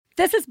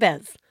This is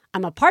Biz.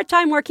 I'm a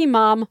part-time working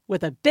mom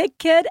with a big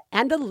kid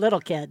and a little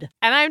kid.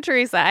 And I'm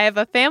Teresa. I have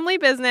a family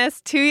business,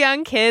 2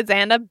 young kids,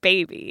 and a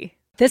baby.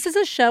 This is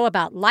a show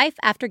about life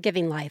after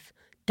giving life.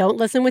 Don't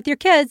listen with your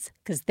kids,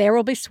 because there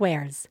will be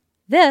swears.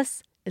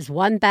 This is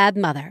One Bad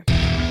Mother.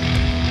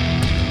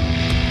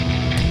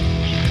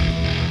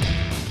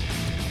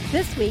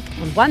 This week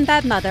on One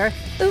Bad Mother,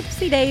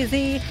 Oopsie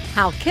Daisy,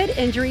 how kid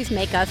injuries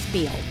make us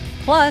feel.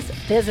 Plus,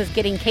 Biz is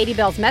getting Katie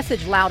Bell's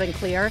message loud and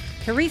clear,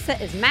 Teresa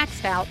is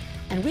maxed out,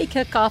 and we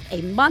kick off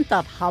a month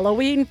of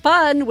Halloween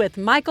fun with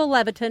Michael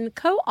Leviton,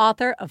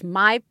 co-author of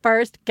My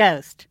First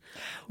Ghost.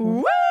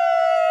 Woo!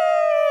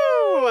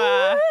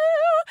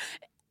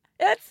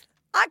 It's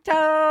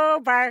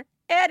October.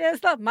 It is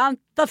the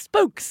month of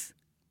spooks.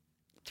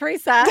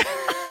 Teresa,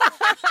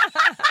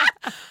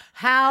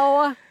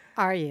 how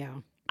are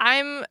you?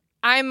 I'm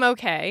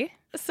okay.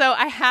 So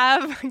I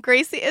have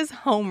Gracie is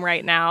home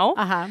right now.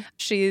 Uh-huh.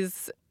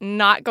 She's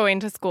not going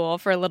to school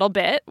for a little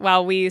bit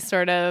while we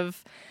sort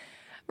of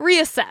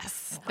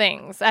reassess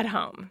things at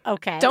home.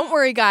 Okay. Don't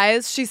worry,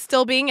 guys. She's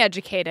still being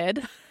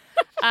educated.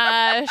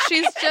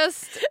 She's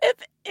just...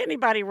 If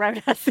anybody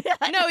wrote us in.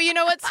 No, you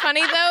know what's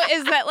funny, though,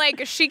 is that,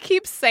 like, she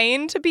keeps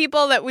saying to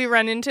people that we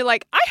run into,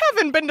 like, I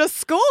haven't been to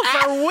school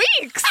for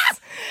weeks.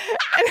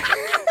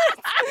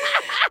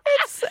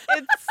 It's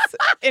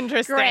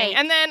interesting. Great.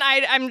 And then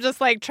I'm just,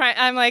 like,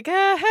 like,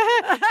 trying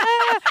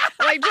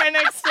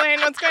to explain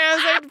what's going on.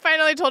 So I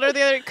finally told her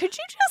the other day, could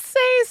you just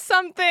say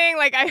something?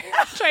 Like, I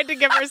tried to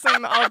give her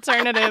some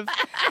alternative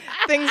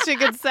things she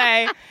could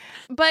say.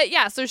 But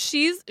yeah, so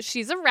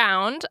she's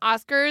around.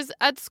 Oscar's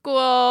at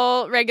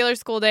school, regular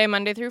school day,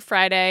 Monday through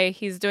Friday.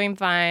 He's doing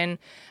fine.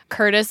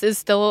 Curtis is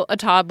still a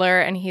toddler,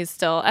 and he's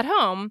still at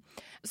home.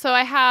 So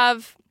I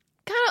have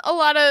kind of a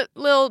lot of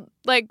little,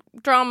 like,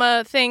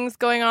 drama things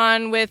going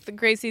on with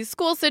Gracie's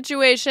school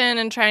situation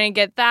and trying to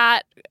get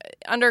that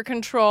under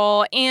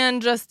control,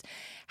 and just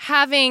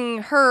having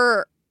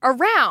her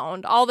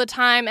around all the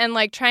time and,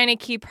 like, trying to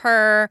keep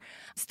her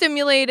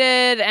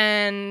stimulated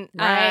and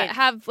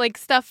have, like,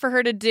 stuff for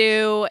her to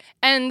do,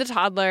 and the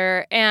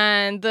toddler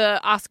and the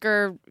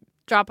Oscar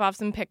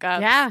drop-offs and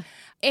pickups. Yeah.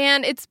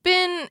 And it's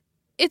been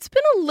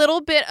a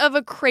little bit of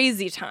a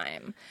crazy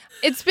time.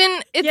 You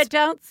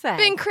don't say.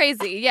 Been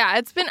crazy. Yeah,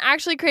 it's been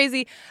actually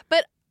crazy.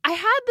 But I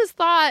had this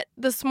thought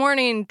this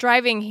morning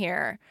driving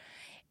here.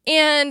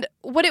 And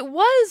what it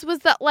was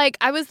that, like,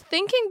 I was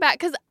thinking back,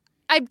 because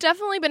I've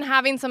definitely been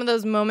having some of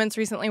those moments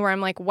recently where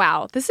I'm like,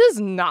 wow, this is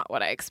not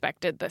what I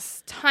expected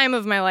this time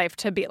of my life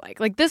to be like.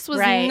 Like, this was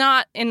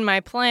not in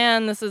my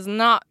plan. This is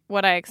not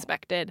what I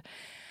expected.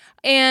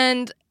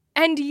 And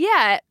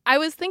yet, I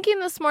was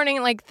thinking this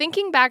morning, like,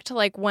 thinking back to,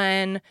 like,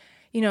 when,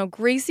 you know,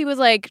 Gracie was,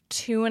 like,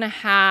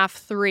 2.5,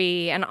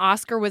 3, and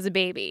Oscar was a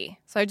baby.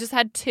 So I just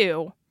had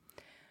 2.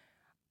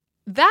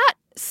 That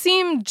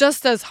seemed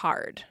just as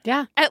hard.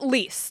 Yeah. At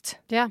least.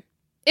 Yeah.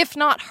 If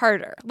not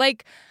harder.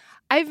 Like,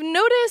 I've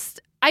noticed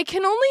I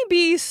can only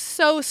be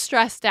so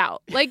stressed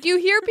out. Like, you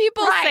hear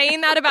people saying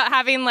that about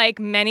having, like,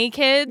 many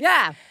kids.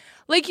 Yeah.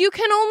 Like, you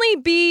can only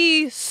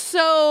be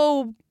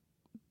so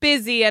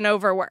busy and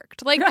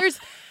overworked. Like,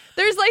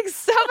 there's like,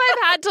 stuff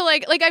I've had to,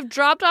 like I've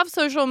dropped off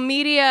social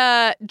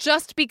media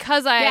just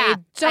because I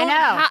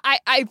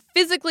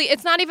physically,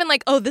 it's not even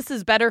like, oh, this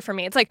is better for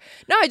me. It's like,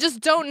 no, I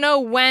just don't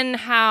know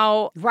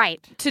how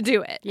to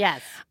do it.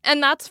 Yes.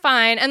 And that's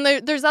fine. And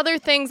there's other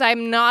things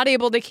I'm not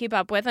able to keep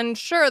up with. And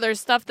sure, there's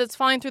stuff that's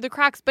falling through the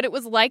cracks, but it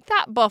was like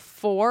that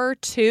before,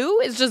 too.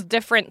 It's just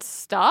different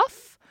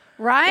stuff.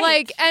 Right.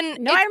 Like,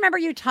 I remember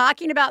you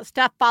talking about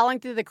stuff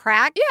falling through the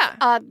cracks.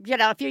 Yeah.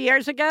 A few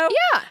years ago.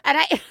 Yeah.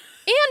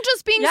 And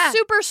just being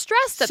super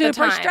stressed at the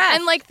time. Stressed.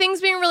 And, like,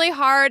 things being really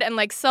hard, and,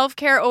 like,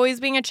 self-care always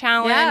being a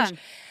challenge. Yeah.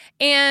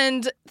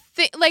 And,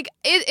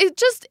 it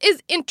just is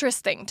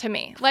interesting to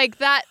me. Like,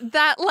 that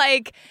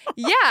like,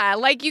 yeah,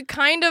 like, you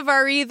kind of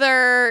are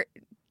either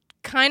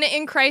kind of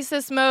in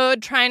crisis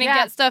mode trying to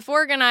get stuff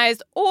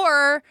organized,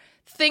 or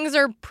things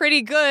are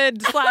pretty good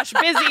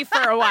 / busy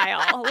for a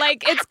while.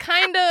 Like, it's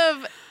kind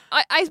of...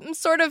 I'm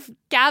sort of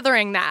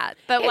gathering that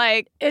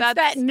it's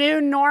that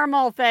new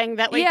normal thing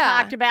that we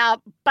talked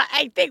about. But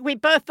I think we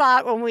both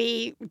thought when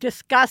we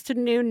discussed a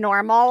new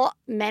normal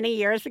many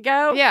years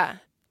ago,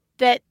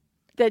 that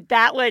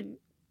would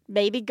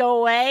maybe go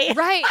away.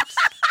 Right.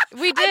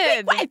 We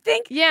did. I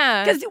think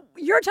because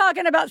you're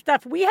talking about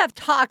stuff we have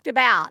talked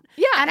about.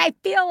 Yeah. And I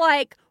feel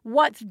like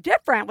what's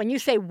different, when you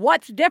say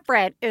what's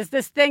different, is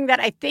this thing that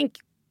I think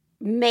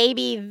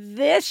maybe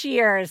this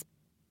year is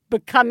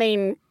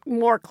becoming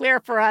more clear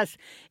for us,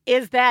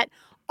 is that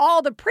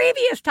all the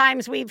previous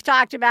times we've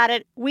talked about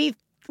it, we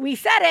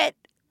said it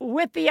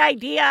with the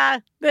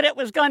idea that it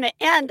was going to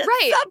end at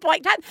some point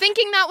in time.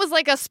 Thinking that was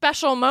like a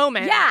special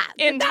moment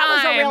in time.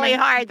 That was a really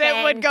hard thing.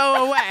 That would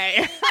go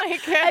away.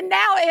 And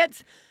now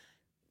it's,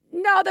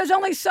 no, there's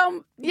only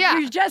so... Yeah.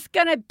 You're just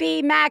going to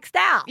be maxed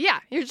out. Yeah,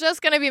 you're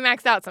just going to be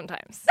maxed out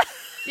sometimes.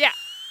 Yeah.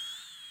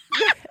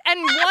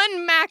 And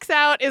one max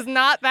out is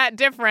not that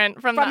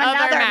different from the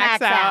other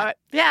max out.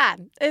 Yeah.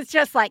 It's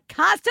just like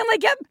constantly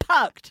getting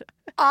poked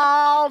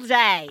all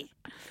day.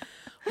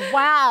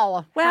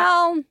 Wow.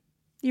 Well,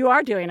 you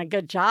are doing a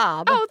good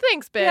job. Oh,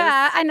 thanks, Biz.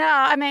 Yeah, I know.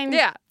 I mean,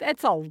 yeah.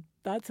 that's a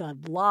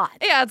lot.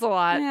 Yeah, it's a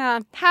lot. Yeah.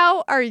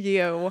 How are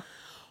you?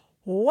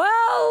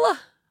 Well,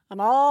 I'm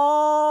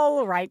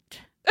all right.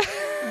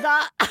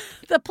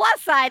 The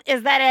plus side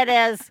is that it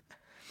is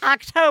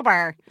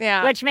October,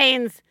 which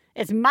means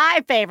it's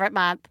my favorite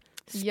month.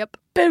 Yep.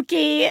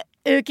 Spooky,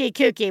 ooky,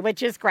 kooky,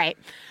 which is great.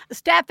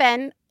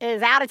 Stefan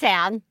is out of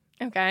town.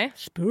 Okay.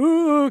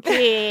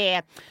 Spooky.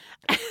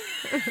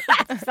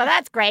 So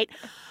that's great.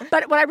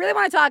 But what I really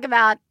want to talk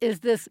about is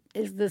this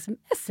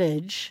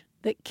message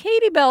that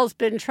Katie Bell's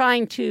been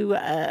trying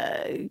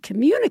to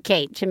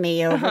communicate to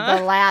me over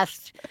the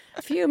last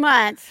few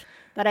months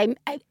that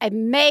I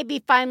may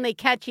be finally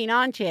catching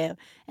on to.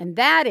 And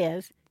that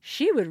is,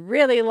 she would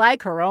really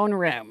like her own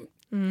room.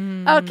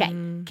 Okay,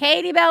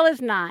 Katie Bell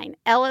is 9.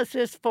 Ellis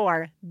is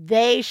 4.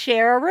 They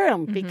share a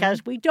room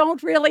because we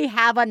don't really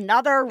have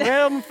another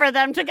room for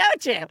them to go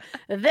to.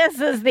 This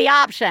is the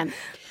option.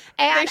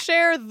 And they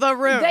share the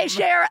room. They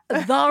share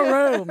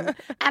the room.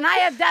 And I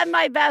have done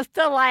my best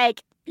to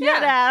you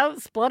know,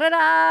 split it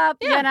up.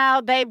 Yeah. You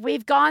know,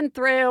 we've gone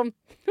through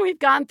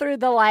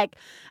the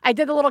I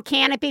did the little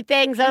canopy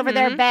things over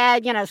their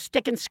bed, you know,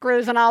 sticking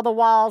screws in all the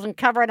walls and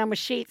covering them with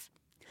sheets.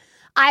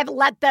 I've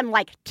let them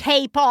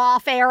tape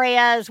off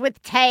areas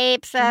with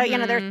tape. So, you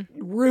know, their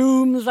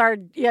rooms are,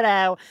 you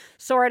know,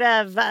 sort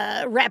of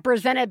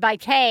represented by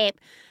tape.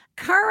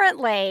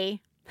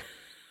 Currently,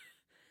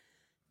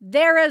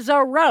 there is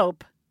a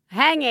rope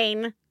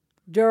hanging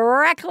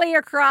directly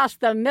across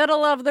the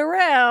middle of the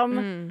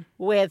room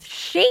with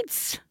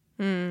sheets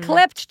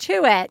clipped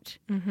to it,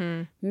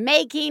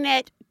 making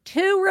it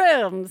 2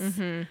 rooms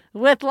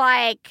with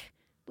like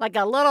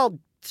a little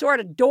sort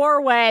of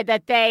doorway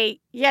that they,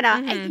 you know,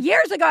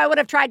 years ago I would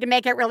have tried to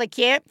make it really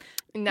cute.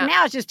 No.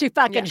 Now it's just 2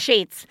 fucking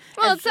sheets.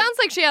 Well, it sounds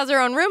like she has her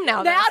own room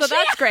now so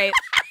that's great.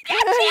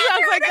 It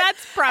sounds like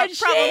that's problem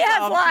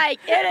solved.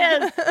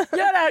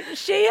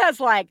 She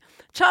has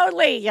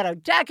totally, you know,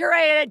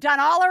 decorated, done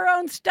all her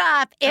own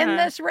stuff in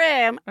this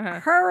room.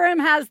 Her room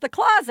has the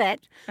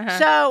closet.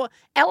 So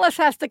Ellis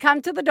has to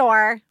come to the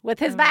door with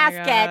his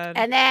basket,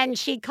 and then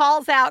she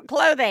calls out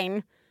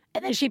clothing,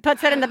 and then she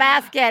puts it in the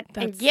basket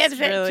and gives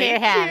it to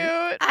him.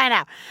 Cute. I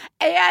know.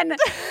 And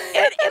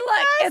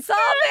it's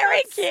all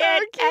very cute. So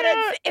cute.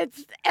 And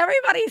it's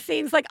everybody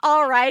seems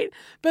all right,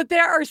 but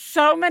there are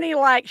so many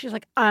she's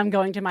like, I'm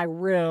going to my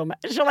room.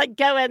 She'll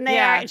go in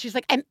there and she's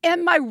like, I'm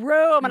in my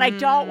room and I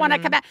don't want to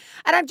come out.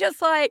 And I'm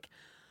just like,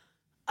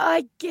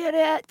 I get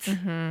it.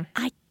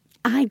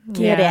 I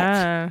get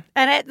it.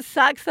 And it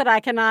sucks that I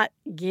cannot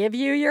give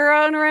you your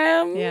own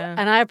room. Yeah.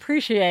 And I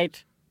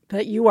appreciate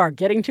that you are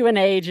getting to an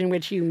age in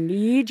which you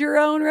need your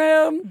own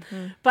room.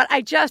 But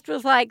I just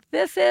was like,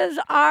 this is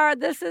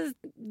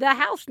the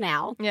house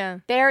now. Yeah.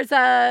 There's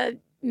a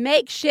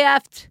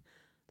makeshift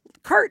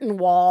curtain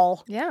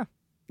wall. Yeah.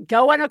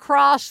 Going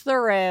across the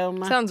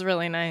room. Sounds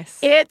really nice.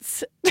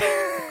 It's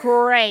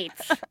great.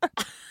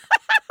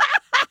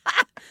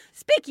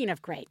 Speaking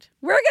of great,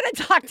 we're going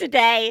to talk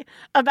today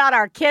about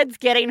our kids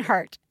getting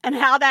hurt and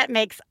how that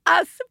makes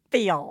us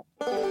feel.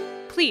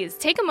 Please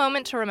take a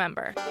moment to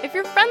remember, if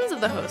you're friends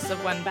of the hosts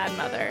of One Bad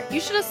Mother,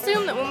 you should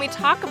assume that when we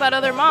talk about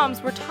other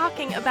moms, we're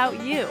talking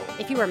about you.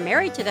 If you are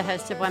married to the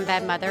hosts of One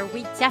Bad Mother,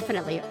 we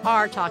definitely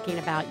are talking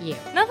about you.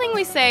 Nothing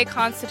we say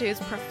constitutes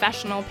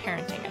professional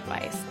parenting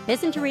advice.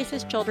 Biz and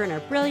Teresa's children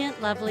are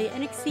brilliant, lovely,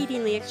 and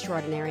exceedingly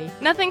extraordinary.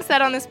 Nothing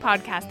said on this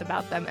podcast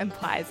about them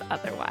implies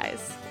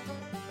otherwise.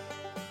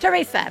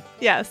 Teresa.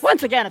 Yes.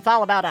 Once again, it's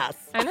all about us.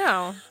 I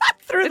know.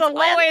 It's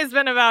always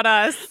been about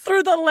us.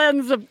 Through the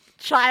lens of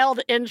child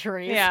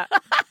injuries. Yeah.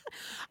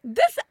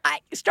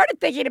 I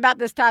started thinking about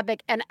this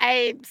topic, and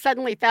I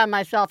suddenly found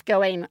myself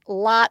going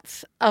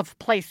lots of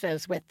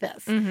places with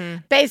this.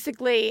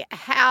 Basically,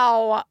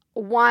 how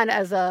one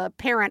as a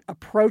parent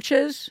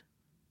approaches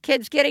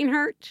kids getting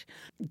hurt.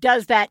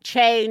 Does that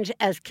change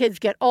as kids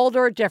get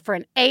older,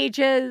 different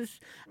ages?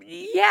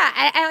 Yeah.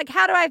 I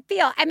how do I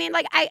feel? I mean,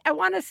 I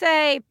want to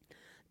say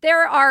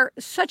there are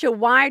such a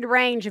wide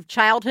range of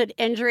childhood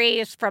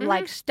injuries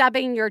from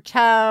stubbing your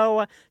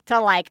toe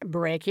to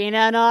breaking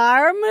an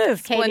arm.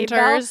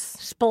 Splinters,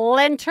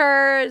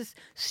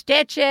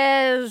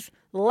 stitches,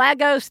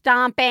 Lego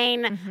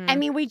stomping. I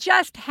mean, we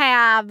just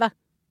have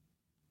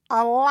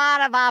a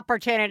lot of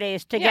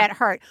opportunities to get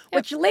hurt,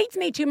 which leads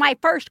me to my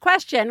first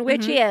question,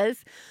 which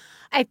is,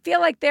 I feel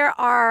like there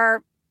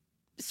are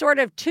sort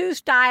of 2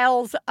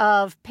 styles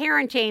of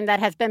parenting that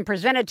has been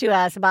presented to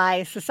us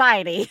by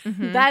society.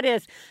 That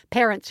is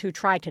parents who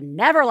try to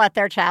never let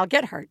their child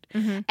get hurt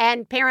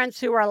and parents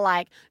who are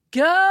like,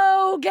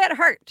 go get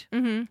hurt.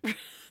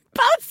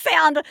 both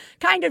sound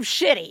kind of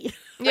shitty.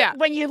 Yeah.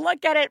 When you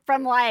look at it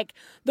from like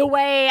the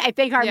way I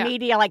think our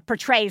media like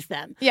portrays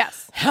them.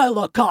 Yes.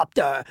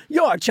 Helicopter,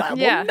 your child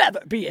will never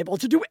be able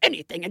to do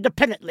anything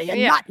independently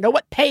and not know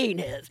what pain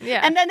is.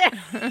 Yeah. And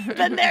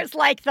then there's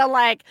like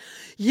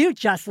you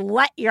just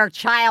let your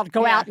child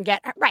go out and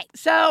get right.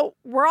 So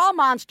we're all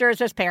monsters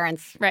as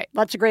parents. Right.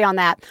 Let's agree on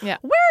that. Yeah.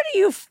 Where do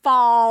you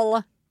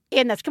fall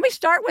in this? Can we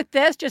start with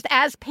this? Just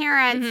as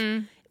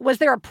parents, was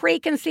there a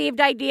preconceived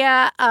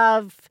idea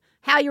of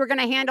how you were going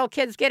to handle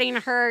kids getting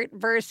hurt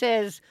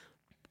versus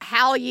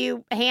how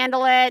you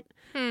handle it?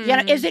 You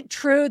know, is it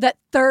true that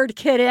third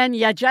kid in,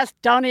 you just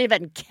don't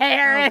even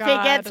care if he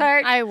gets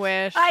hurt? I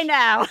wish. I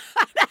know.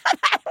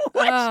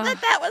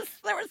 I wish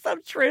there was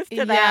some truth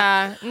to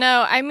that. Yeah.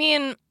 No, I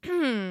mean,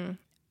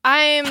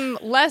 I'm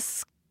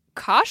less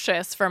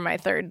cautious for my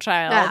third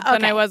child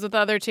than I was with the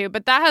other two,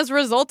 but that has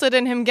resulted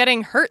in him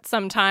getting hurt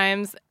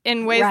sometimes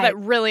in ways that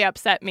really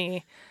upset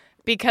me.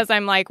 Because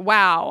I'm like,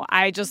 wow,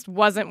 I just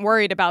wasn't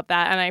worried about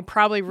that. And I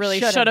probably really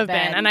should have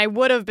been. And I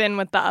would have been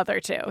with the other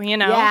two, you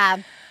know?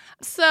 Yeah.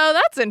 So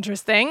that's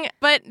interesting.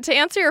 But to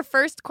answer your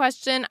first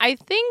question, I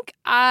think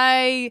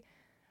I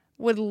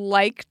would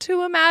like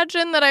to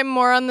imagine that I'm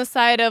more on the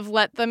side of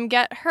let them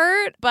get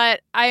hurt.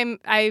 But I'm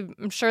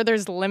sure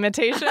there's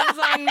limitations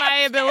on my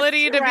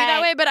ability to be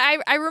that way. But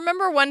I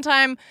remember one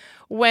time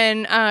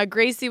when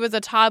Gracie was a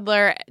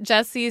toddler,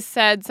 Jessie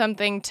said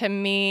something to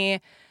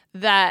me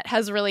that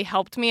has really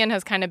helped me and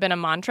has kind of been a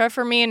mantra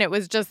for me. And it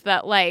was just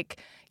that,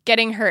 like,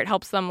 getting hurt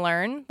helps them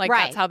learn. Like,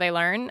 that's how they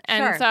learn.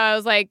 And so I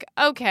was like,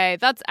 okay,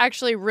 that's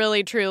actually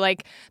really true.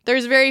 Like,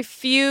 there's very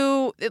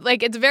few,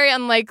 like, it's very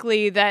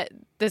unlikely that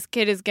this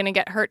kid is going to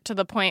get hurt to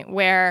the point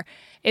where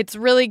it's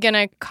really going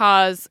to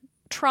cause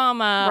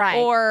trauma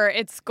or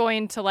it's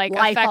going to, like,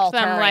 affect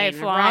them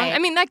lifelong. I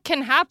mean, that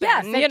can happen,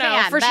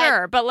 for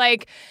sure. But,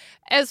 like,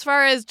 as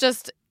far as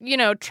just, you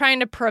know,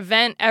 trying to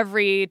prevent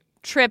every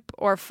trip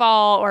or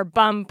fall or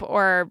bump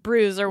or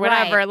bruise or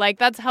whatever, like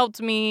that's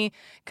helped me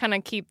kind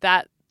of keep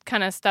that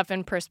kind of stuff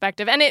in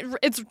perspective. And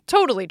it's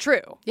totally true.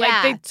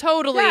 Like they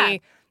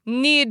totally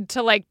need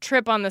to like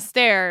trip on the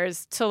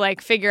stairs to like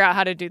figure out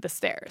how to do the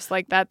stairs.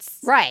 Like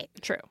that's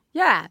true.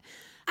 Yeah.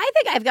 I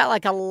think I've got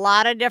like a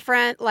lot of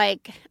different,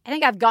 like, I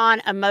think I've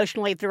gone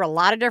emotionally through a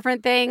lot of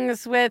different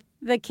things with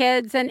the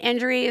kids and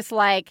injuries.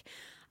 Like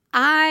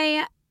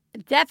I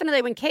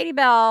definitely, when Katie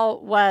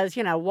Bell was,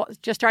 you know,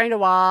 just starting to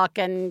walk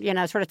and, you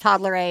know, sort of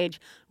toddler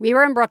age, we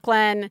were in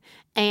Brooklyn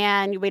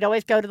and we'd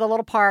always go to the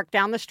little park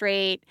down the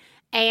street.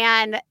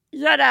 And,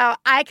 you know,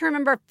 I can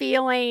remember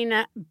feeling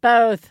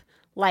both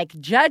like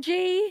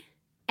judgy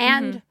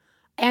and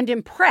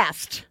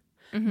impressed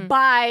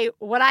by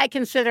what I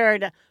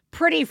considered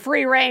pretty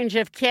free range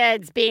of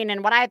kids being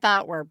in what I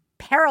thought were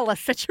perilous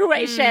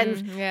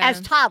situations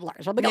as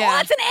toddlers. I'll be like, oh,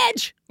 that's an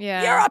edge.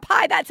 Yeah. You're up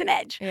high, that's an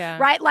edge. Yeah.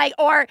 Right? Like,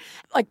 or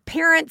like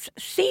parents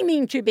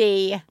seeming to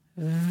be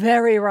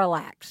very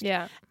relaxed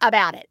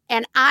about it.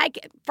 And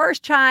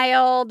first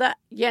child,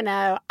 you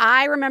know,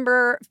 I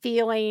remember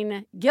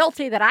feeling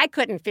guilty that I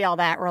couldn't feel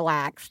that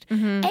relaxed.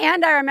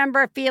 And I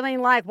remember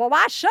feeling like, well,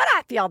 why should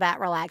I feel that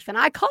relaxed? And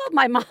I called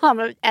my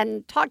mom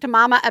and talked to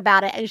Mama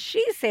about it. And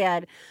she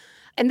said,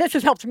 and this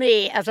has helped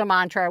me as a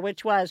mantra,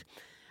 which was,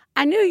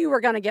 I knew you were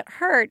going to get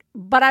hurt,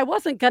 but I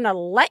wasn't going to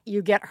let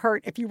you get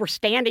hurt if you were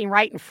standing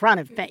right in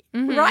front of me.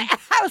 Right?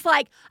 I was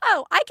like,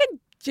 oh, I can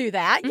do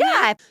that.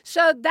 Yeah.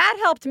 So that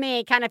helped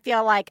me kind of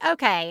feel like,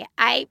 okay,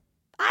 I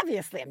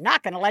obviously am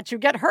not going to let you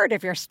get hurt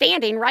if you're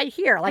standing right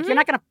here. Like you're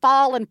not going to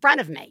fall in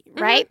front of me.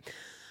 Right?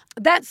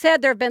 That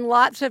said, there have been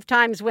lots of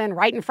times when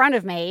right in front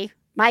of me,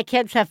 my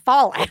kids have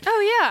fallen.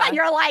 Oh, yeah. And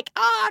you're like,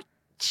 oh,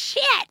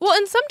 shit. Well,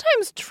 and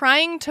sometimes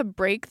trying to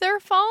break their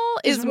fall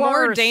is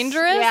more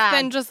dangerous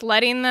than just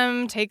letting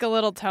them take a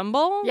little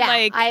tumble. Yeah,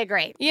 like, I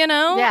agree. You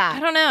know? Yeah. I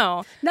don't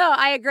know. No,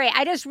 I agree.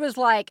 I just was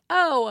like,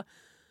 oh.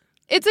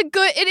 It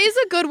is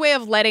a good way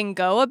of letting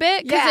go a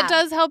bit because it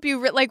does help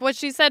you, like what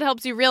she said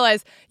helps you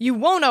realize you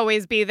won't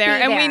always be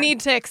there and we need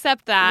to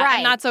accept that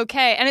and that's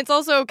okay. And it's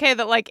also okay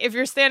that like if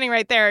you're standing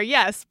right there,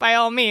 yes, by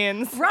all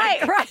means.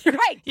 Right.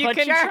 You Put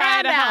can your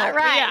try to help.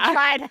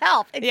 Try to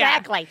help.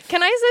 Exactly. Yeah.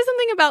 Can I say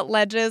something about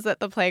ledges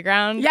at the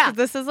playground? Yeah.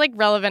 This is like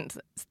relevant.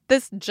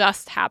 This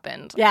just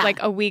happened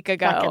like a week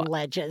ago. Fucking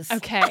ledges.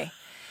 Okay.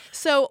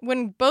 So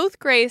when both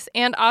Grace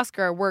and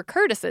Oscar were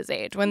Curtis's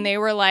age, when they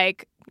were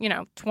like,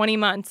 20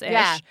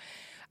 months-ish,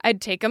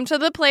 I'd take them to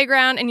the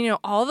playground, and,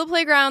 all the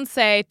playgrounds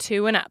say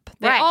 2 and up.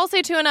 They all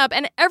say 2 and up,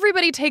 and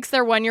everybody takes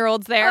their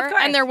 1-year-olds there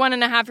and their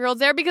 1.5-year-olds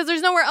there because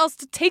there's nowhere else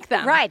to take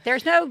them. Right.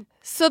 There's no...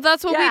 So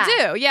that's what we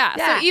do. Yeah.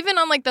 So even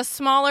on, like, the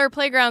smaller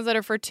playgrounds that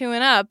are for 2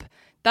 and up,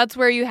 that's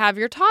where you have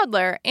your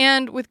toddler.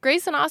 And with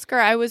Grace and Oscar,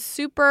 I was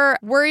super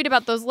worried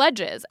about those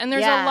ledges. And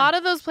there's a lot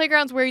of those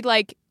playgrounds where,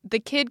 like, the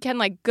kid can,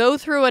 like, go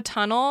through a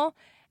tunnel,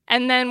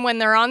 and then when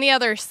they're on the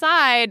other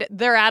side,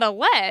 they're at a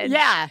ledge.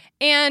 Yeah.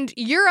 And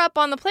you're up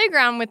on the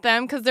playground with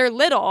them because they're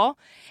little.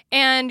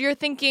 And you're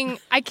thinking,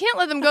 I can't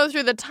let them go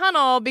through the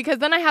tunnel because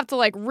then I have to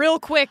like real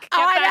quick get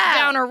back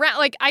down around.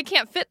 Like I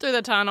can't fit through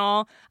the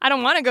tunnel. I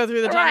don't want to go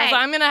through the tunnel. So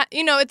I'm going to,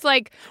 it's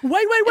like,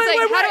 wait.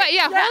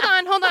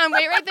 Hold on,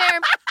 wait right there.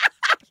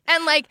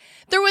 And like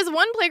there was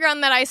one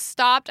playground that I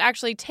stopped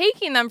actually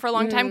taking them for a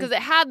long time because it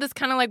had this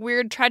kind of like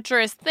weird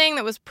treacherous thing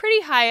that was pretty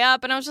high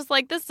up. And I was just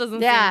like, this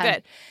doesn't seem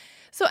good.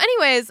 So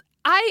anyways,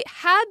 I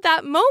had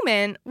that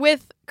moment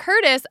with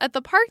Curtis at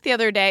the park the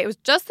other day. It was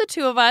just the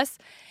two of us.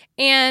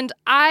 And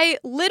I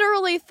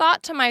literally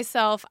thought to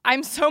myself,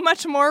 I'm so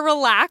much more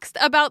relaxed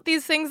about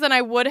these things than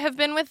I would have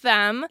been with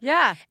them.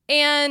 Yeah.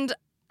 And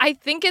I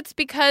think it's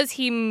because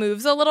he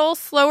moves a little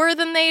slower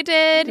than they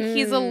did.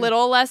 He's a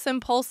little less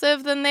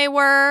impulsive than they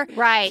were.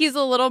 Right. He's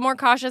a little more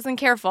cautious and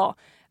careful.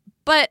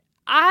 But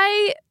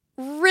I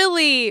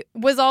really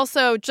was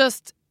also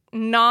just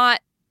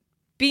not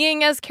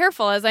being as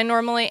careful as I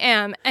normally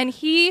am. And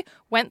he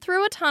went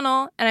through a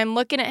tunnel, and I'm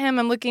looking at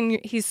him.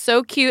 He's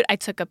so cute. I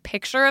took a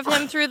picture of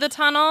him through the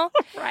tunnel.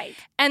 Right.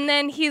 And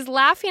then he's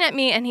laughing at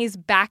me, and he's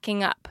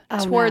backing up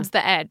towards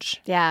the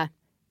edge. Yeah.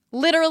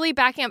 Literally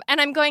backing up.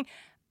 And I'm going,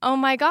 oh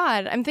my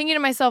God. I'm thinking to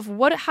myself,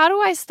 how do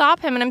I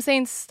stop him? And I'm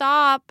saying,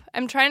 stop.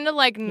 I'm trying to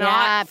like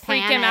not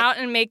freak him out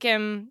and make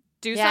him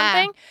do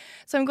something.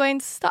 So I'm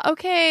going, stop.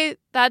 Okay,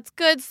 that's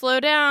good.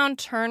 Slow down.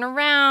 Turn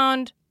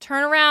around.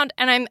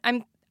 And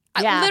I'm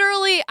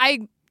literally,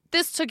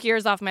 this took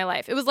years off my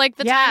life. It was like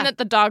the time that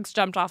the dogs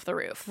jumped off the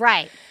roof.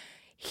 Right.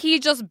 He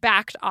just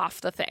backed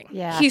off the thing.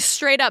 Yeah. He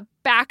straight up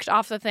backed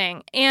off the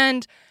thing.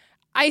 And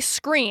I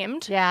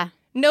screamed. Yeah.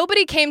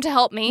 Nobody came to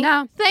help me.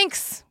 No.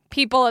 Thanks,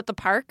 people at the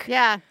park.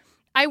 Yeah.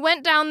 I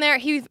went down there.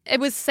 It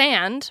was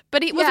sand,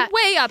 but it was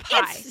way up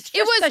high.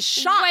 It was the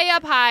shock. Way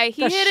up high.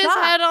 He hit his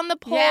head on the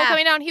pole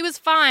coming down. He was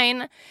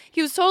fine.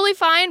 He was totally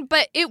fine,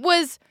 but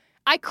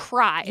I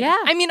cried. Yeah.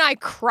 I mean, I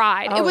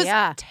cried. Oh, it was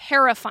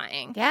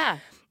terrifying. Yeah.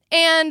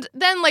 And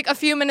then, like, a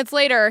few minutes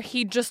later,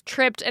 he just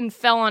tripped and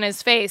fell on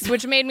his face,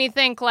 which made me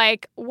think,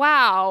 like,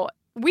 wow,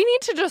 we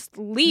need to just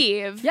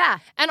leave. Yeah.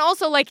 And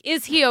also, like,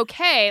 is he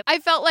okay? I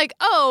felt like,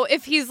 oh,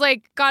 if he's,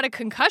 like, got a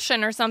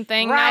concussion or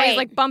something, now he's,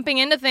 like, bumping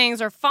into things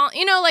or falling,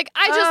 like,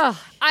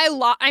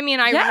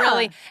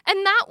 really,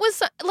 and that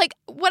was, like,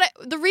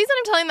 the reason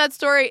I'm telling that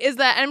story is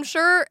that I'm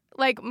sure,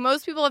 like,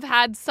 most people have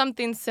had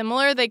something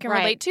similar they can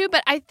relate to,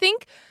 but I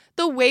think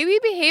the way we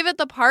behave at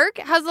the park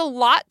has a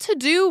lot to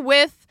do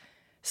with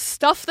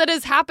stuff that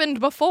has happened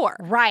before.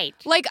 Right.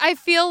 Like, I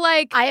feel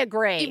like I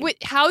agree.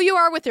 How you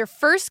are with your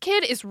first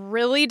kid is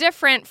really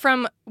different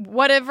from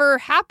whatever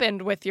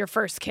happened with your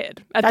first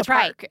kid at the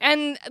park.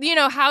 And,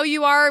 how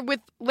you are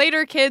with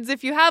later kids,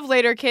 if you have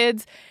later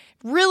kids,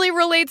 really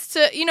relates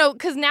to,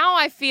 because now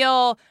I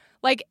feel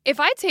like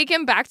if I take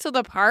him back to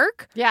the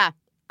park,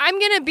 I'm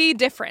going to be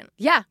different.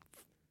 Yeah.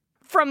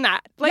 From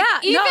that. Like,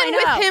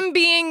 with him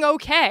being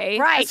okay,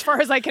 as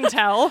far as I can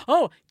tell.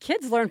 Oh,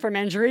 kids learn from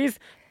injuries.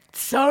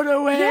 So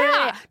do we.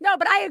 Yeah. No,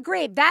 but I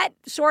agree. That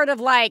sort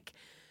of like,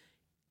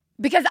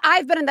 because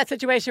I've been in that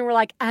situation where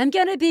like, I'm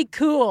going to be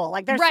cool.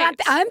 Like there's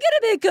something, I'm going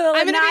to be cool.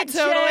 I'm going to be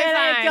totally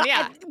fine.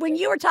 Yeah. When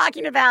you were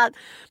talking about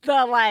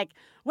the like,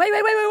 wait.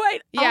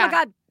 Yeah. Oh my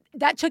God.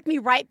 That took me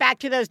right back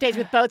to those days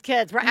with both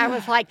kids where I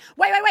was like,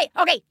 wait.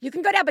 Okay, you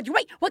can go down, but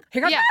wait, look,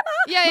 here comes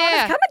Mama.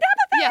 Mama's coming down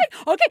the thing. Yeah.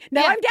 Okay,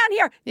 now I'm down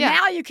here. Yeah.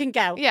 Now you can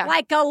go. Yeah.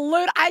 Like a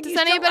loot. Does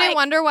anybody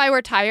wonder why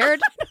we're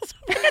tired? I'm so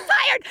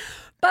tired.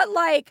 But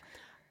like,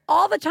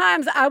 all the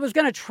times I was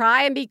going to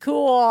try and be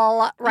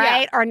cool,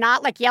 right? Or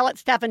not like yell at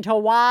Stefan to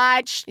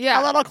watch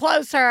a little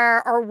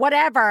closer or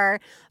whatever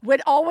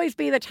would always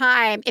be the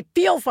time. It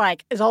feels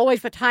like is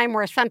always the time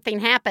where something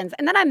happens.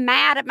 And then I'm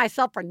mad at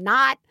myself for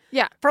not.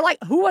 Yeah. For like,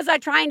 who was I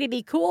trying to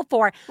be cool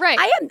for? Right.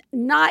 I am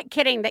not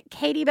kidding that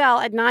Katie Bell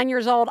at 9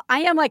 years old, I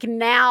am like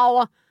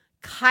now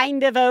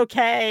kind of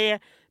okay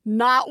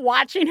not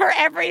watching her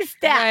every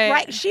step,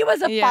 right? She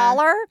was a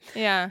faller.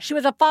 Yeah. She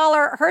was a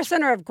faller. Her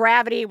center of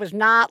gravity was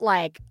not,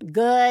 like,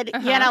 good.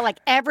 Like,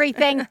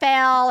 everything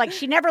fell. Like,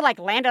 she never, like,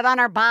 landed on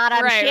her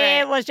bottom.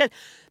 She was just,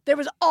 there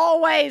was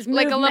always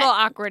movement. Like a little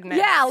awkwardness.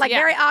 Yeah,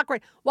 very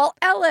awkward. Well,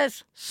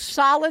 Ellis,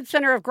 solid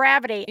center of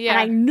gravity, and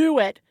I knew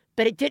it,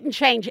 but it didn't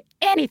change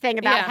anything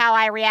about how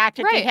I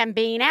reacted to him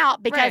being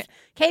out because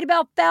Katie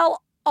Bell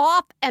fell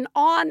off and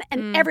on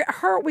and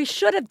we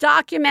should have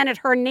documented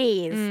her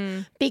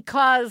knees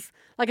because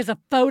like it's a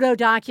photo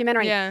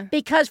documentary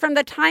because from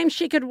the time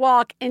she could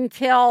walk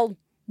until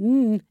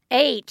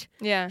 8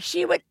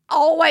 she would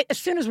always, as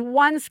soon as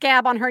one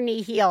scab on her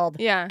knee healed,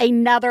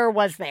 another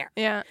was there.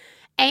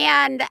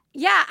 And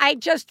I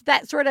just,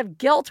 that sort of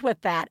guilt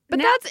with that. But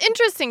now, that's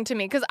interesting to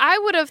me because I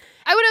would have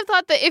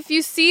thought that if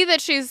you see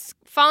that she's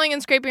falling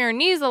and scraping her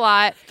knees a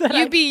lot,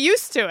 you'd be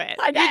used to it.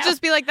 You'd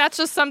just be like, that's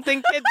just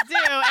something kids do,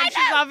 and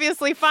she's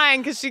obviously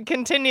fine because she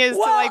continues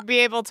to like be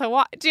able to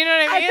walk. Do you know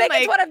what I mean? I think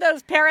it's one of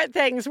those parent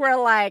things where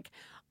like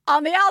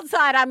on the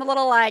outside I'm a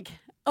little like,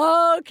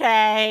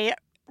 okay,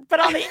 but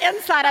on the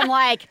inside I'm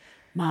like,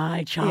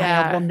 my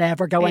child will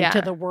never go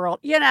into the world,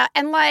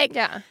 and like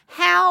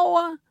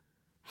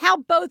how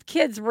both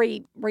kids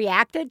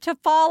reacted to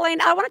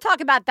falling. I want to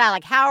talk about that.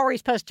 Like, how are we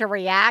supposed to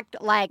react?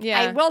 Like,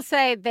 I will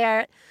say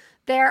there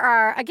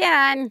are,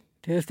 again,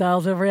 two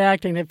styles of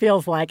reacting, it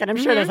feels like. And I'm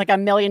sure there's like a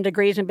million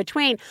degrees in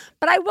between.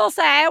 But I will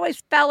say I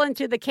always fell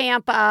into the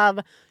camp of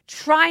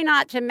try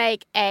not to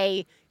make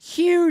a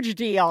huge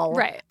deal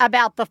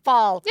about the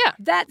fall. Yeah.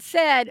 That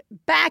said,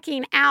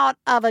 backing out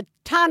of a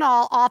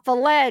tunnel off a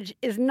ledge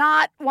is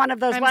not one of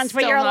those ones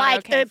where you're like,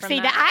 okay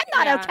oopsie, I'm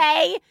not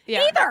okay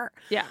either.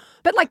 Yeah.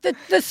 But like the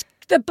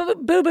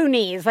boo-boo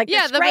knees, like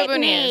the straight boo-boo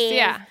knees.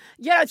 Yeah.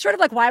 Yeah, it's sort of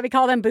like why we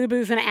call them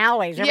boo-boos and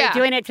owies. Are we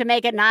doing it to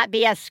make it not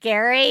be as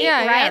scary?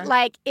 Yeah, right? yeah.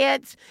 Like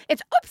it's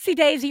oopsie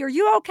daisy, are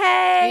you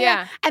okay?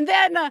 Yeah. And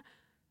then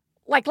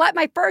like let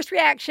my first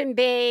reaction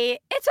be,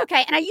 it's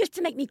okay. And I used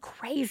to make me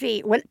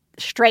crazy when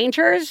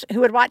strangers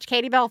who would watch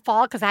Katie Bell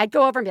fall, because I'd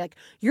go over and be like,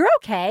 you're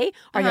okay?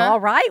 Are you all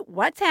right?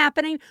 What's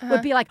happening?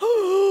 Would be like,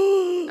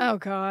 oh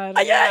God.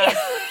 Yeah.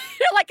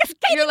 You're like,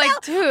 you're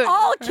like, dude.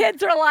 All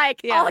kids are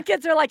like,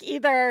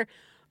 either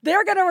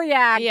they're going to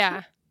react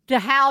to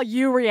how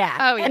you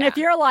react. Oh, yeah. And if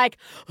you're like,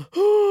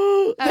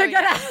 they're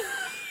going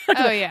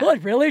to, well,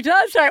 it really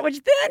does hurt, which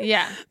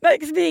then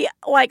makes me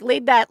like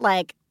lead that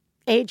like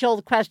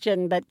age-old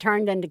question that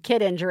turned into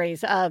kid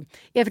injuries of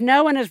if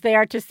no one is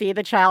there to see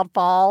the child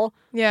fall,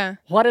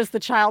 what is the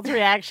child's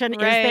reaction? Is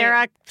there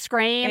a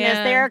scream? Is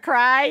there a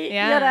cry?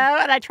 Yeah. You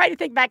know? And I try to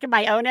think back in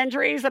my own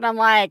injuries and I'm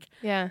like,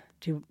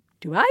 do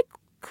I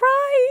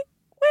cry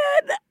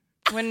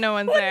when no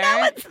one's there? No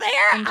one's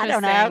there? I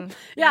don't know.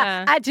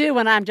 Yeah, I do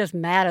when I'm just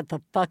mad at the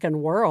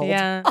fucking world.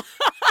 Yeah.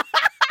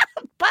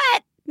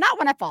 But not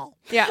when I fall.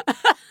 Yeah.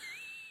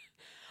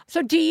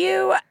 So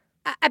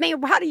I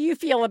mean, how do you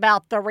feel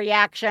about the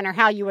reaction or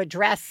how you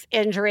address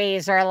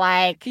injuries or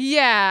like?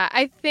 Yeah,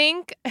 I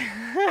think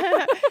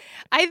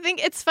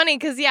it's funny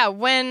because,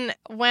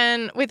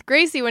 when with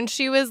Gracie, when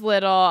she was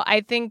little,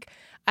 I think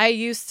I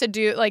used to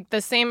do like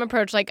the same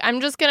approach. Like,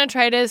 I'm just going to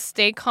try to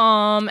stay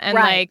calm and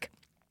like,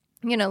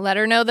 let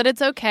her know that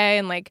it's okay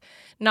and like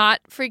not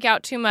freak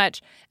out too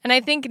much. And I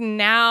think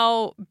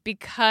now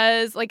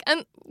because like,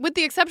 and with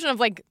the exception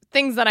of like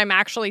things that I'm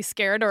actually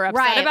scared or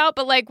upset about,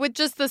 but like with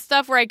just the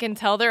stuff where I can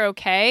tell they're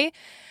okay,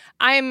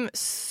 I'm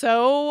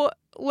so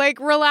like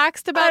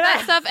relaxed about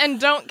that stuff and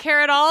don't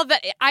care at all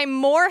that I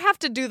more have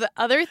to do the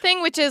other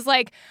thing, which is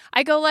like,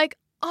 I go like,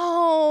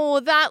 oh,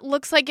 that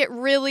looks like it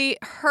really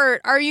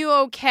hurt. Are you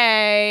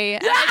okay?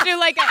 And I do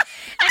like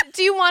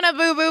do you want a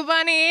boo-boo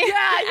bunny?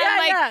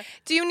 Yeah.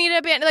 Do you need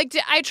a band? Like,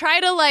 I try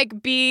to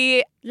like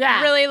be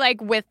really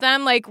like with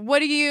them. Like, what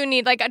do you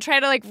need? Like, I try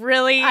to like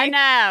really, I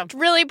know,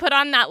 really put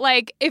on that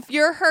like, if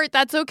you're hurt,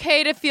 that's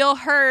okay to feel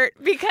hurt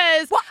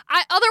because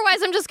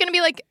otherwise I'm just gonna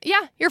be like,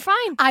 yeah, you're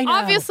fine. I know.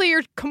 Obviously,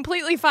 you're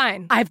completely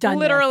fine. I've done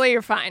literally, this.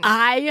 You're fine.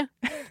 I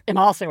am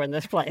also in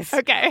this place.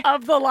 Okay.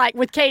 Of the like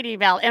with Katie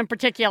Bell in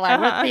particular,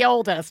 with the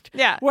oldest.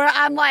 Yeah. Where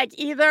I'm like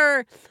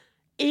either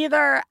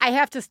I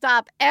have to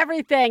stop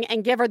everything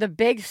and give her the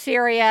big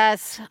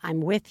serious,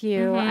 I'm with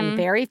you, I'm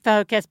very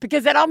focused,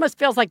 because it almost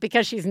feels like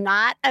because she's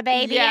not a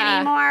baby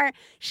anymore,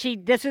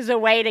 this is a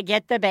way to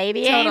get the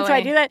baby in. So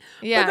I do that.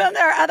 Yeah. But then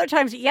there are other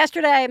times.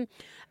 Yesterday,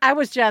 I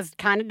was just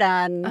kind of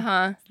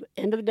done.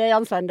 End of the day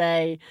on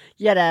Sunday.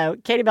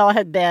 Katie Bell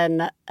had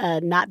been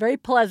not very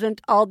pleasant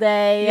all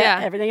day.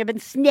 Yeah. Everything had been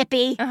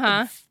snippy,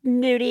 and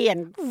snooty,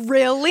 and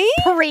really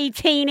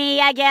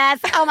pre-teeny, I guess.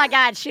 Oh my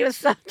God, she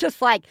was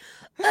just like,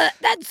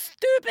 that's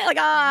stupid. Like,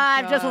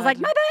 I just was like,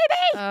 my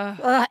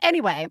baby.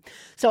 Anyway,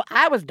 so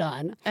I was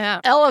done.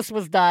 Ellis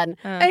was done.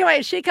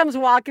 Anyway, she comes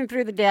walking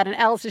through the den, and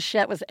Ellis's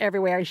shit was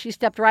everywhere, and she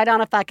stepped right on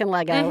a fucking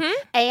Lego,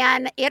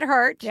 and it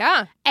hurt.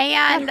 Yeah,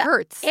 and it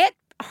hurts. It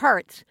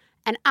hurts.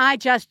 And I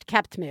just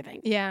kept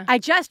moving. Yeah. I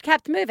just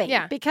kept moving.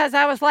 Yeah. Because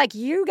I was like,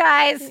 you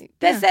guys,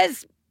 this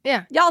is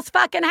y'all's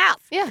fucking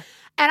house. Yeah.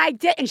 And I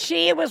did. And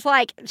she was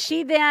like,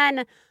 she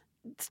then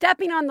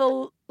stepping on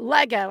the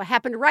Lego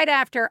happened right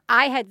after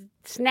I had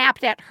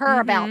snapped at her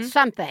about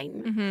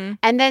something.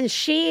 And then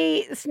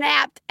she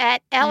snapped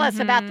at Ellis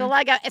about the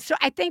Lego. So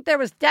I think there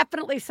was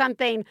definitely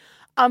something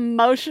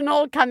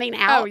emotional coming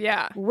out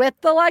with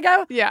the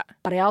Lego. Yeah.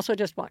 But I also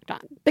just walked on.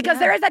 Because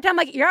there is that time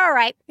like, you're all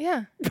right.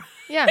 Yeah.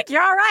 Yeah. Like,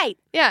 you're all right.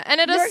 Yeah.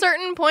 And at a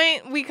certain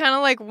point, we kind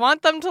of like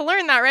want them to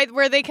learn that, right?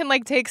 Where they can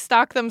like take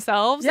stock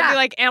themselves and be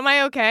like, am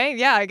I okay?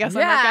 Yeah, I guess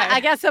I'm okay. I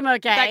guess I'm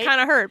okay. That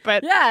kind of hurt,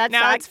 but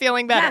now it's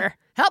feeling better.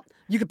 Help.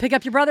 You could pick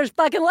up your brother's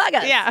fucking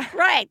Legos. Yeah.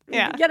 Right.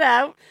 Yeah.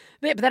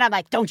 But then I'm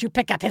like, don't you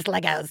pick up his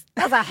Legos.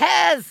 Those are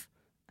his.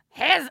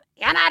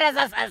 You're not his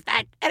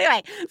assistant.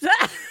 Anyway. So,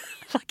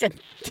 fucking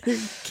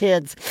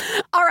kids.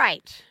 All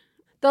right.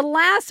 The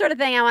last sort of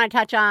thing I want to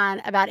touch on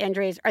about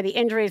injuries are the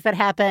injuries that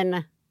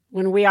happen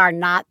when we are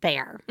not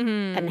there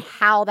and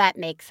how that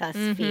makes us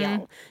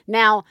feel.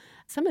 Now,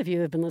 some of you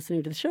who have been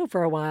listening to the show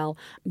for a while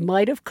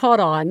might have caught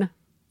on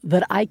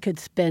that I could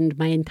spend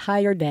my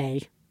entire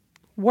day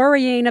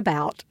worrying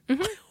about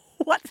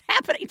what's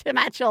happening to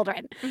my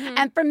children.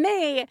 And for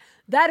me,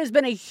 that has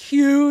been a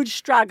huge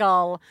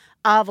struggle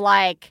of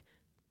like,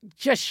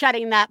 just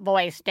shutting that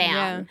voice down.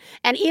 Yeah.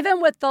 And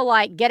even with the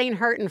like getting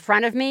hurt in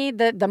front of me,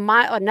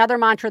 another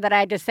mantra that I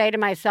had to say to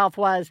myself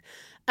was,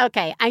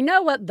 okay, I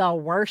know what the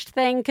worst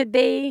thing could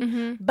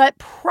be, but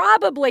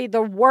probably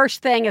the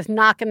worst thing is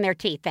knocking their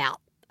teeth out.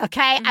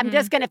 Okay? I'm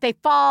just going to, if they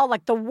fall,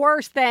 like the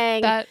worst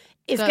thing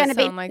is going to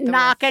be like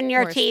knocking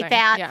your teeth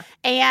out. Yeah.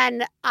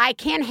 And I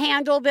can't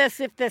handle this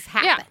if this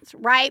happens,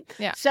 right?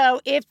 Yeah. So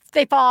if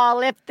they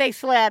fall, if they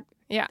slip,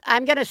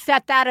 I'm going to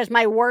set that as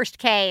my worst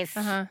case.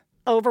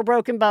 Over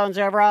broken bones,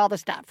 over all the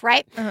stuff,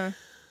 right?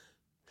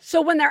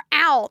 So when they're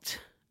out,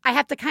 I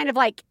have to kind of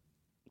like,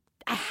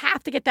 I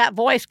have to get that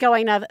voice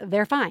going of,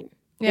 they're fine.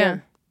 Yeah.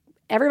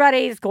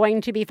 Everybody's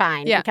going to be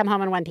fine. Yeah. And come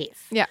home in one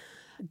piece. Yeah.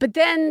 But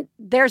then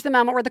there's the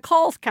moment where the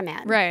calls come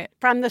in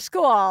from the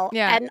school.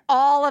 Yeah. And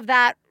all of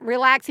that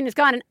relaxing is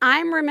gone. And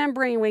I'm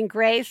remembering when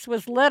Grace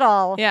was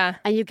little. Yeah.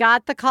 And you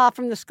got the call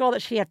from the school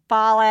that she had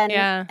fallen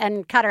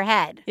and cut her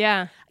head.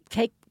 Yeah.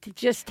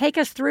 Just take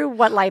us through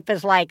what life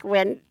is like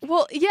when...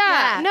 Well,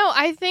 no,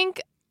 I think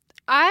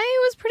I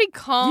was pretty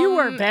calm. You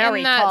were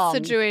very in that calm.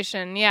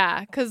 Situation,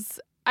 because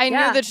I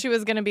knew that she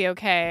was going to be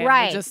okay.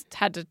 Right. I just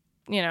had to,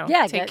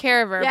 take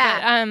care of her.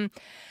 Yeah.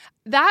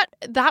 But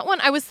that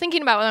one, I was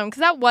thinking about them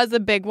because that was a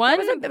big one.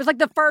 It was like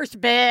the first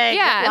big.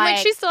 Yeah, and like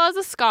she still has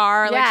a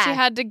scar. Like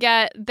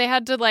they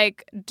had to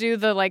like do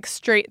the like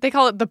straight, they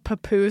call it the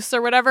papoose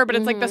or whatever, but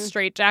it's like the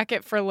straight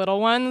jacket for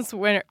little ones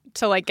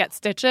to like get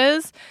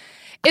stitches.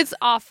 It's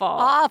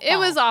awful. It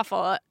was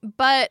awful.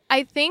 But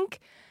I think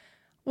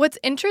what's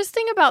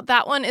interesting about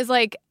that one is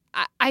like,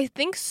 I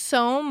think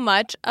so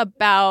much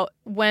about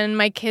when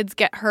my kids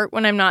get hurt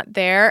when I'm not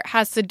there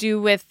has to do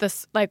with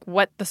this, like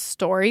what the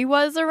story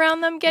was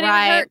around them getting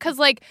hurt. Because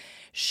like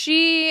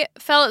she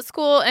fell at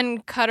school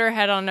and cut her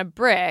head on a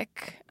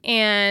brick.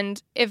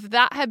 And if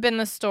that had been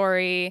the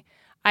story,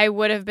 I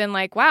would have been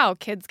like, wow,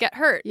 kids get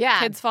hurt. Yeah.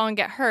 Kids fall and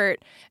get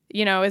hurt.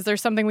 Is there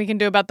something we can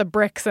do about the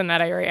bricks in that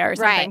area or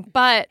something? Right.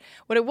 But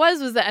what it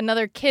was that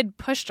another kid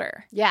pushed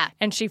her. Yeah.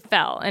 And she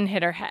fell and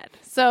hit her head.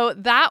 So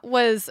that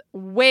was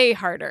way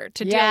harder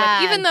to deal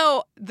with, even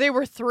though they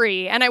were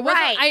 3. And it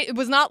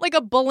was not like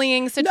a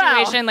bullying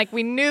situation. No. Like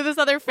we knew this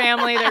other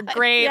family. They're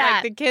great.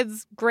 Like the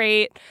kid's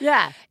great.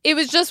 Yeah. It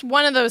was just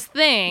one of those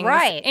things.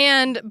 Right.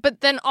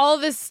 But then all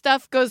this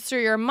stuff goes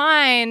through your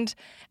mind,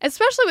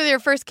 especially with your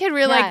first kid,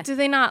 where you're like, do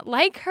they not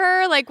like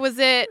her? Like, was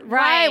it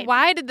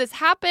why did this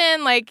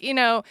happen? Like,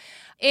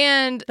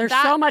 and there's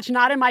so much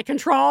not in my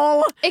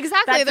control.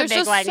 Exactly. There's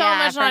just so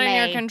much not in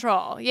your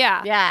control.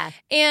 Yeah. Yeah.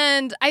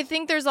 And I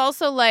think there's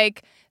also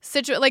like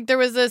there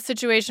was a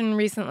situation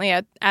recently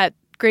at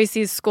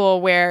Gracie's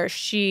school where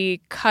she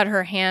cut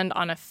her hand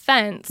on a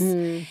fence.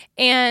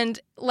 And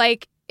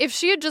like if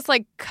she had just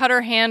like cut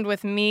her hand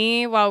with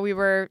me while we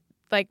were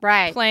like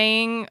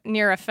playing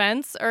near a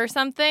fence or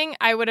something,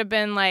 I would have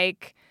been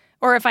like,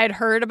 or if I'd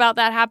heard about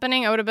that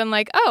happening, I would have been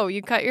like, oh,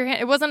 you cut your hand.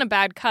 It wasn't a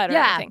bad cut or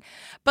anything.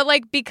 But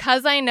like,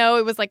 because I know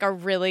it was like a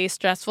really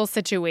stressful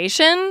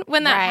situation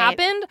when that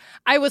happened,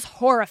 I was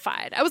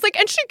horrified. I was like,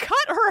 and she cut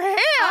her hand.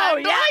 Oh,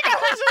 yeah. Like, I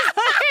was just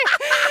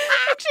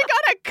like she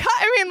got a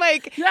cut. I mean,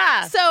 like,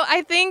 so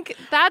I think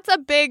that's a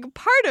big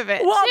part of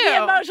it, too.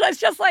 The emotion, it's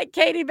just like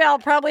Katie Bell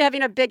probably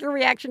having a bigger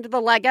reaction to the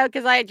Lego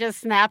because I had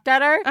just snapped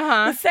at her.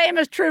 The same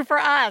is true for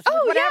us.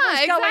 Oh,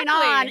 whatever's going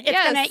on, it's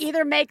going to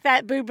either make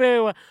that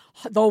boo-boo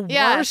the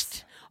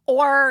worst,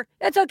 or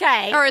it's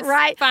okay, or it's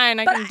fine.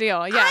 I can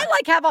deal. Yeah, I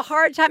like have a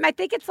hard time. I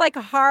think it's like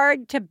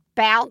hard to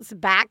bounce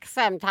back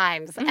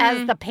sometimes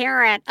as the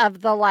parent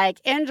of the like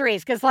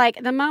injuries, because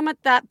like the moment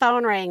that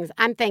phone rings,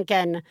 I'm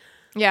thinking,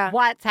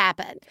 what's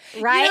happened,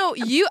 right?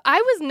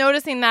 I was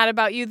noticing that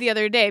about you the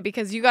other day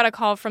because you got a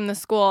call from the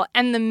school,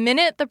 and the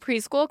minute the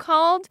preschool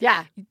called,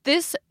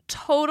 this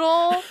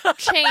total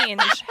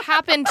change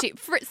happened to you.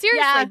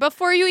 Seriously,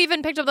 before you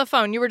even picked up the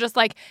phone, you were just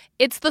like,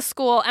 it's the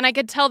school. And I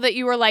could tell that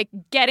you were like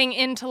getting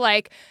into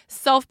like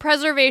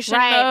self-preservation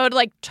mode,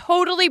 like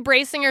totally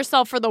bracing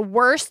yourself for the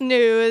worst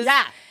news.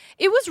 Yeah.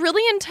 It was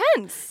really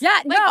intense. Yeah,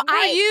 like, am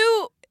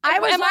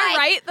I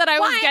right that I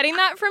was getting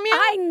that from you?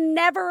 I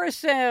never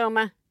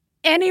assume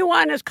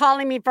anyone is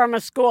calling me from a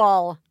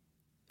school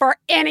for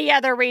any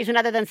other reason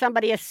other than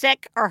somebody is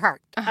sick or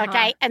hurt.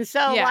 Okay? And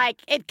so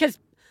because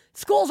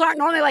schools aren't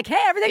normally like, hey,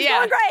 everything's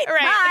going great.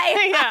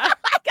 Bye.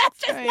 That's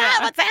just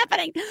not what's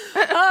happening.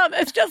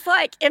 It's just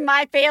like in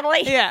my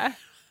family. Yeah.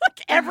 Like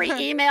every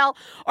email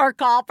or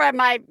call from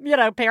my,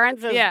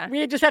 parents is,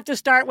 we just have to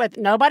start with,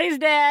 nobody's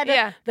dead.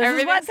 Yeah. This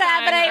is what's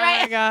happening.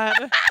 Right?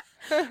 Oh,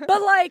 my God.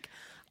 But like,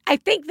 I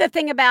think the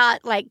thing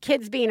about like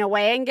kids being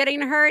away and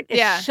getting hurt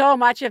is so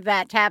much of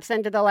that taps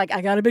into the like,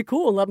 I gotta be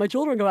cool and let my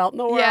children go out in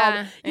the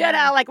world. You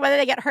know, like whether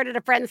they get hurt at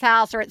a friend's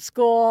house or at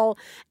school.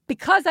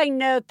 Because I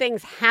know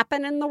things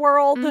happen in the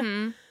world,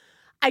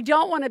 I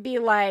don't want to be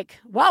like,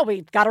 well,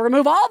 we've got to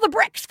remove all the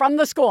bricks from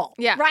the school.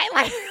 Yeah. Right?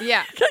 Like,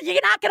 you're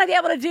not going to be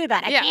able to do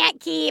that. I can't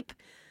keep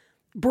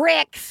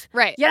bricks.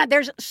 Right.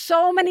 There's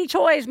so many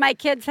toys my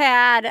kids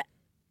had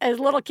as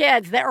little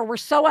kids that were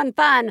so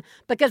unfun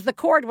because the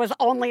cord was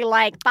only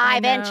like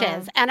 5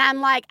 inches. And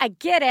I'm like, I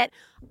get it.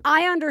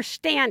 I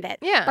understand it.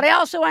 Yeah. But I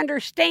also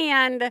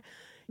understand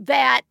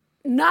that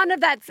none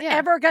of that's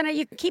ever going to,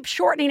 you can keep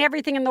shortening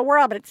everything in the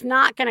world, but it's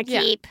not going to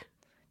keep.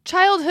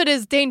 Childhood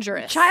is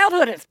dangerous.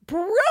 Childhood is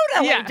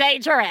brutally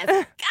dangerous.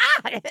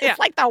 God, it's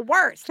like the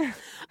worst.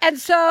 And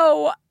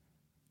so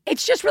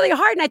it's just really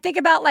hard. And I think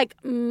about like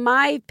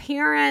my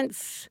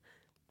parents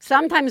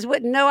sometimes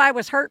wouldn't know I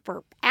was hurt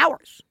for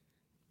hours.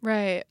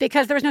 Right.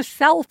 Because there was no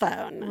cell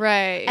phone.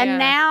 Right. And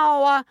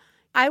now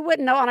I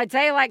wouldn't know on a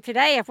day like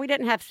today if we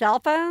didn't have cell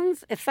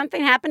phones, if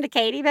something happened to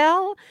Katie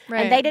Bell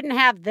and they didn't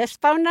have this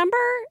phone number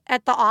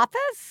at the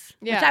office,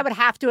 which I would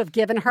have to have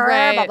given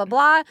her, blah, blah,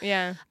 blah.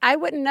 Yeah. I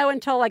wouldn't know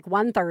until like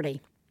 1:30.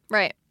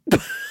 Right.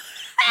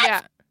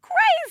 That's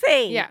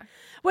crazy. Yeah.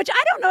 Which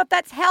I don't know if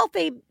that's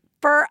healthy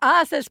for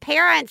us as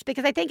parents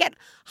because I think it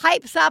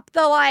hypes up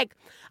the like,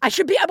 I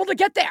should be able to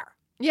get there.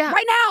 Yeah.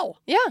 Right now.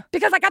 Yeah.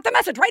 Because I got the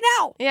message right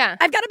now. Yeah.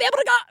 I've got to be able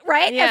to go.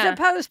 Right. Yeah. As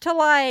opposed to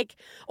like,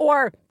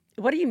 or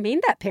what do you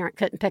mean that parent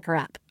couldn't pick her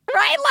up?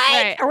 Right.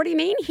 Like, or what do you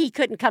mean he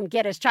couldn't come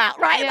get his child?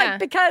 Right. Yeah. Like,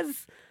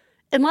 because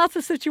in lots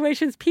of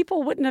situations,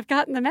 people wouldn't have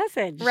gotten the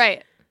message.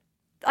 Right.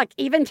 Like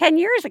even 10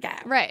 years ago.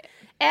 Right.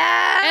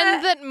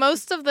 And that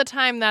most of the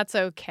time that's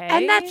okay.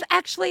 And that's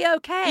actually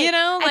okay. You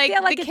know,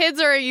 like the kids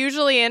are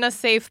usually in a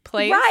safe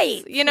place.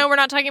 Right. You know, we're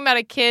not talking about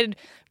a kid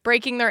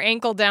breaking their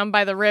ankle down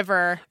by the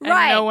river and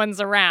no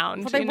one's around.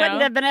 Well, they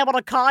wouldn't have been able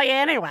to call you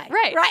anyway.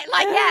 Right. Right.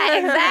 Like, yeah,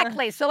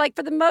 exactly. So, like,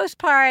 for the most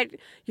part,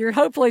 you're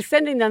hopefully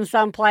sending them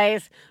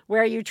someplace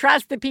where you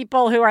trust the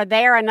people who are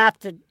there enough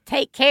to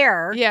take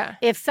care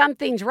if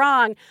something's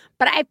wrong.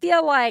 But I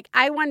feel like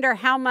I wonder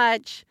how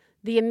much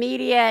the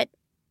immediate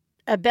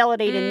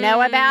ability to know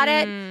about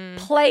it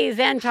plays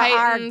into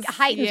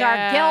heightens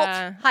our guilt,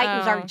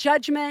 heightens our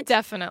judgment.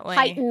 Definitely.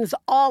 Heightens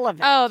all of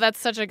it. Oh, that's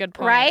such a good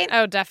point. Right?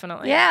 Oh,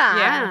 definitely. Yeah,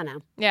 I don't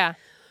know. Yeah.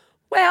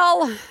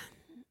 Well,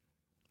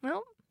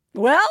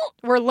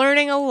 we're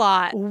learning a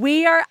lot.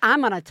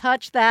 I'm going to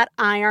touch that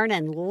iron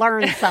and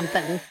learn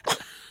something.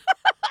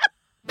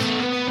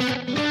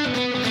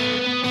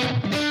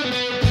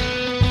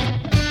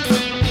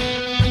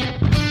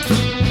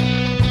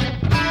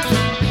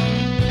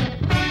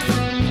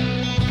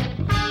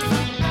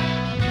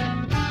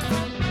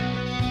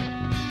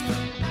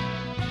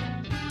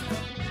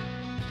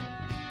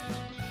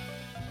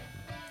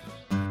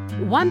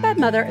 One Bad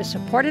Mother is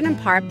supported in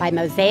part by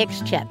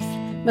Mosaic's Chips.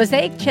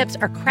 Mosaic chips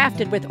are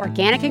crafted with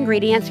organic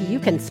ingredients you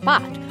can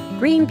spot.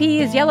 Green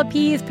peas, yellow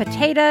peas,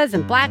 potatoes,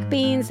 and black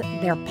beans.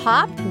 They're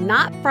popped,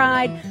 not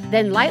fried,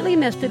 then lightly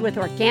misted with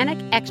organic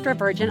extra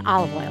virgin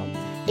olive oil.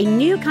 A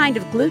new kind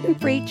of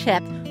gluten-free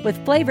chip with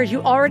flavors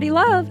you already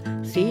love.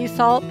 Sea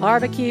salt,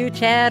 barbecue,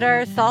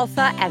 cheddar,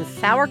 salsa, and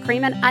sour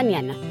cream and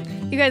onion.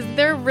 You guys,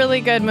 they're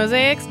really good.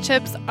 Mosaic's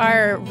chips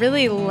are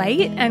really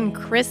light and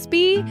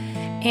crispy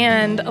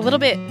and a little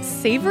bit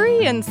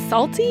savory and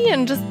salty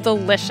and just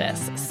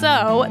delicious.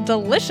 So,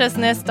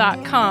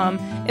 deliciousness.com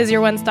is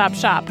your one-stop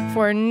shop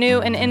for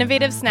new and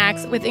innovative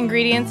snacks with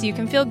ingredients you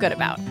can feel good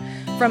about.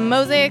 From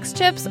Mosaic's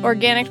chips,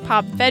 organic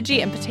pop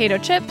veggie and potato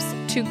chips,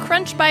 to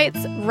Crunch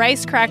Bites,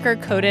 rice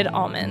cracker-coated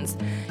almonds.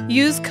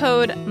 Use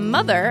code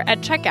MOTHER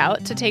at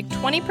checkout to take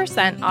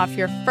 20% off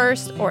your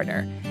first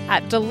order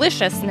at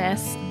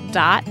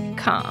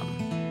deliciousness.com.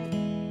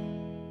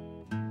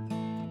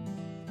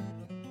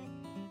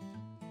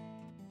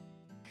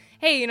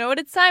 Hey, you know what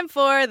it's time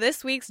for?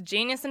 This week's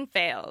Genius and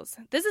Fails.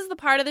 This is the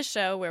part of the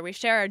show where we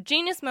share our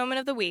genius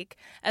moment of the week,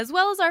 as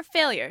well as our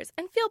failures,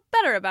 and feel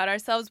better about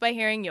ourselves by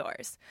hearing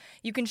yours.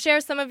 You can share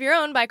some of your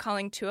own by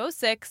calling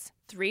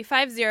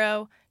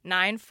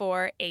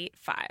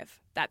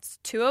 206-350-9485. That's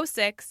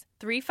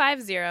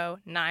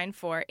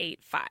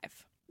 206-350-9485.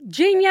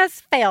 Genius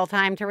fail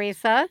time,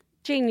 Teresa.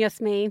 Genius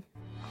me.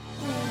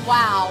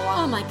 Wow.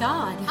 Oh my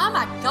God. Oh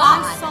my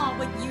God. I saw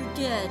what you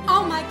did.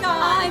 Oh my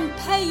God. I'm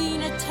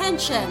paying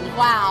attention.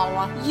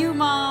 Wow. You,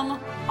 Mom,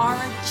 are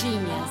a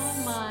genius.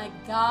 Oh my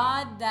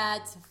God,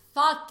 that's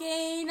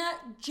fucking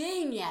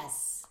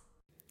genius.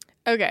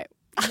 Okay.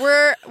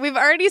 We've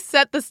already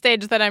set the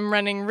stage that I'm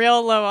running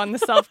real low on the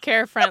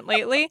self-care front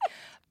lately,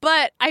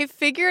 but I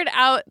figured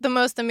out the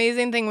most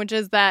amazing thing, which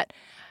is that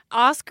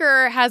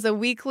Oscar has a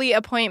weekly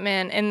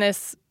appointment in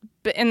this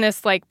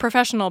like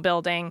professional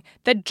building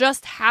that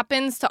just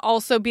happens to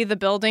also be the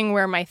building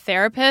where my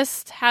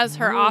therapist has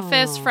her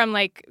office from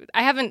like,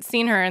 I haven't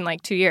seen her in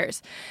like 2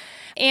 years.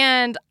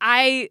 And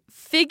I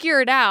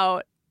figured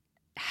out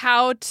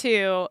how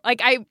to,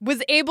 like, I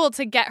was able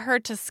to get her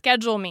to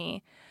schedule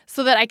me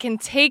so that I can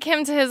take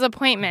him to his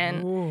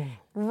appointment,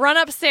 run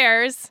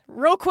upstairs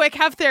real quick,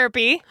 have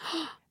therapy,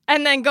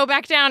 and then go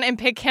back down and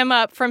pick him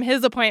up from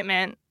his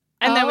appointment.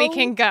 And then we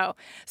can go.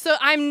 So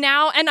I'm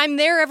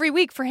there every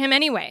week for him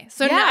anyway.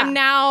 So I'm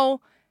now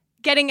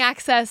getting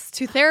access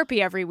to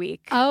therapy every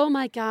week. Oh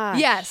my gosh.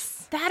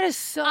 Yes. That is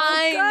so good.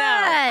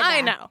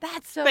 I know.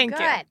 That's so Thank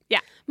good. you. Yeah.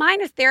 Mine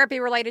is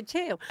therapy related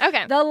too.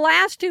 Okay. The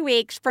last 2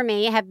 weeks for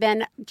me have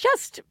been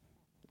just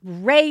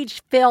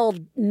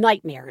rage-filled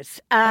nightmares.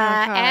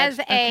 I've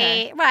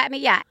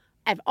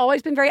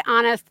always been very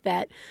honest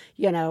that,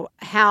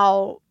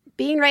 how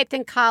being raped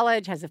in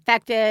college has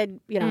affected,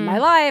 my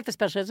life,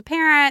 especially as a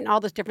parent and all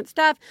this different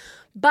stuff.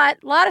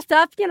 But a lot of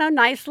stuff,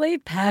 nicely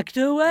packed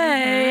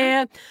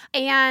away.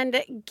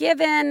 And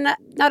given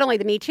not only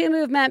the Me Too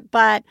movement,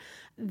 but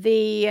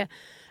the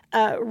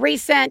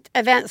recent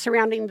events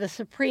surrounding the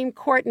Supreme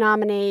Court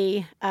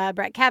nominee,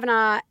 Brett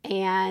Kavanaugh,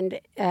 and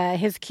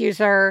his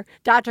accuser,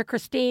 Dr.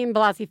 Christine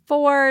Blasey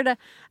Ford,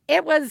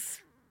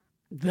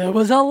 there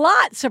was a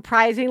lot,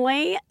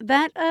 surprisingly,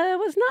 that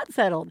was not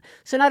settled.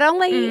 So not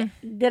only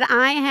did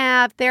I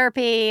have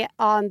therapy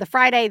on the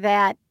Friday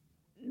that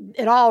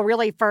it all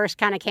really first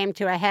kind of came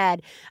to a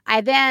head,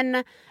 I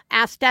then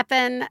asked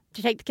Stefan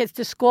to take the kids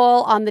to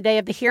school on the day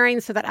of the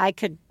hearing so that I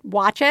could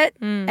watch it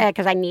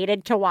because I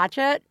needed to watch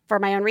it for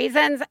my own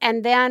reasons.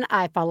 And then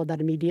I followed that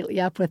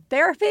immediately up with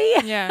therapy.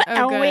 Yeah.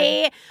 And good.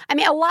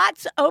 a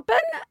lot's open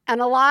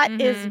and a lot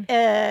is,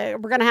 we're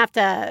going to have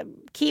to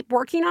keep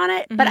working on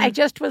it. But I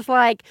just was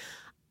like,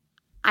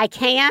 I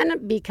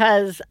can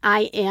because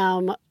I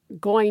am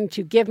going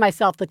to give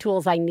myself the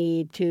tools I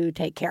need to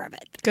take care of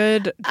it.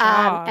 Good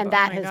job. And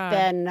that has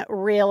been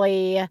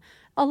really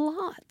a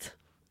lot.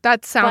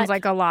 That sounds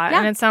like a lot. Yeah.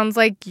 And it sounds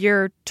like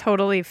you're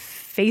totally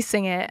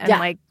facing it and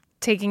like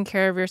taking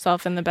care of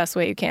yourself in the best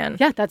way you can.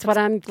 Yeah, that's what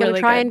I'm going to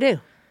try and do.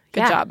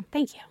 Good job.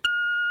 Thank you.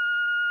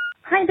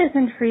 Hi, this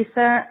is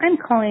Teresa. I'm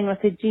calling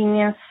with a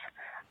genius.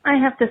 I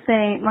have to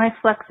say my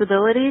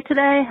flexibility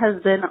today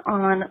has been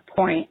on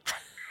point.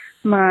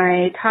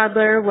 My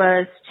toddler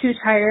was too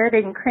tired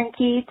and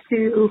cranky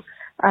to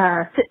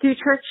sit through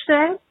church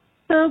today,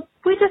 so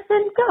we just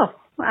didn't go.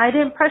 I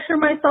didn't pressure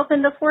myself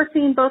into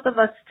forcing both of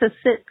us to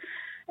sit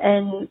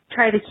and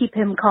try to keep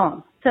him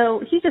calm.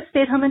 So he just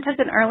stayed home and took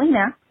an early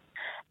nap.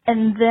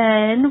 And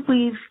then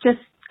we've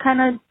just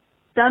kind of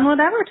done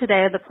whatever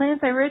today. The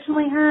plans I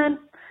originally had,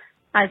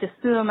 I just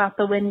threw them out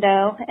the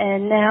window.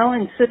 And now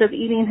instead of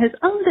eating his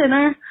own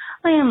dinner,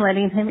 I am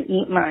letting him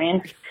eat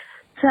mine.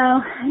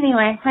 So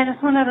anyway, I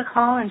just wanted to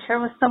call and share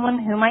with someone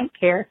who might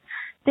care.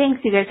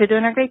 Thanks. You guys are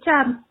doing a great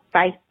job.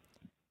 Bye.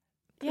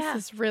 This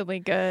is really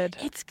good.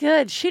 It's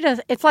good.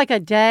 It's like a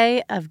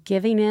day of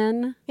giving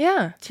in.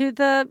 Yeah. To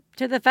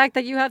the fact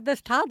that you have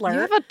this toddler. You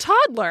have a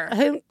toddler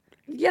who,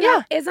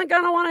 isn't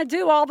going to want to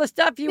do all the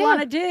stuff you want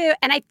to do.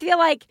 And I feel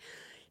like,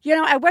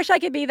 I wish I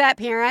could be that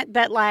parent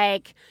that my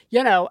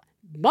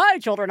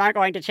children aren't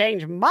going to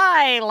change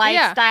my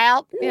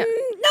lifestyle. Yeah.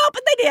 No,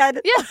 but they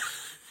did. Yeah.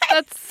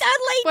 That's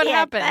what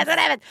happened. That's what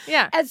happened.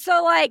 Yeah. And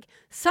so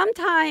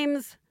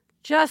sometimes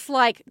just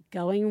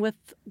going with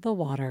the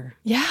water.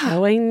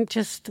 Yeah.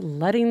 Just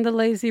letting the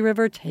lazy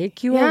river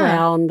take you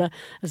around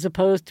as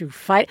opposed to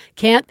fight.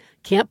 Can't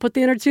put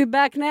the inner tube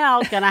back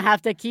now. Gonna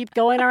have to keep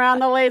going around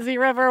the lazy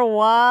river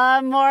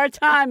one more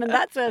time, and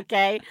that's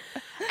okay.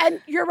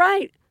 And you're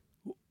right.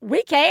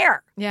 We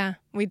care. Yeah,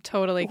 we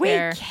totally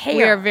care.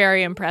 We are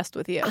very impressed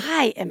with you.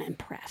 I am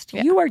impressed.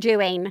 Yeah. You are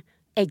doing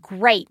a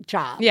great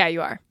job. Yeah,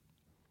 you are.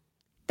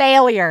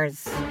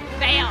 Failures.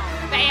 Fail.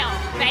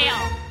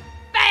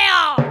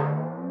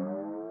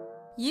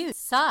 You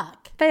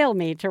suck. Fail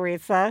me,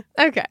 Teresa.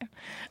 Okay.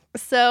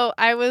 So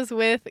I was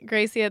with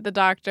Gracie at the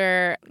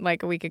doctor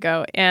a week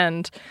ago,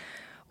 and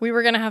we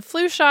were going to have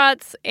flu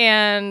shots,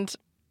 and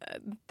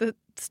the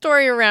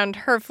story around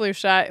her flu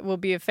shot will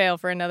be a fail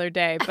for another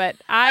day. But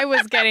I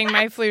was getting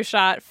my flu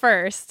shot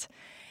first,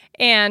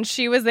 and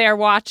she was there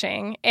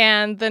watching,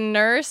 and the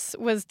nurse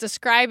was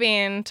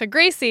describing to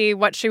Gracie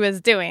what she was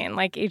doing,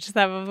 each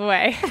step of the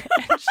way.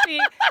 And she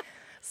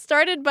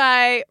started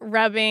by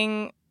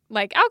rubbing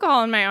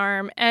alcohol in my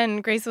arm,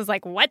 and Grace was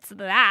like, "What's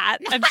that?"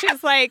 And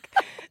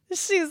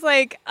she's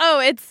like, "Oh,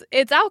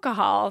 it's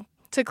alcohol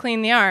to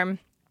clean the arm."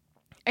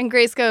 And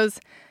Grace goes,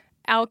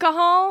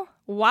 "Alcohol?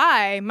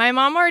 Why? My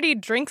mom already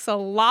drinks a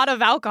lot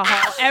of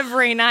alcohol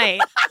every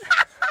night."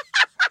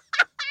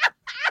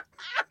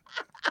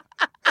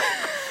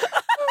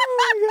 Oh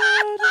my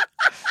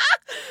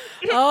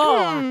god.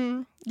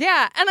 Oh.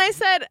 Yeah, and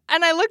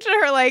I looked at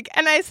her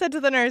and I said to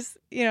the nurse,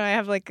 I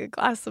have a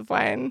glass of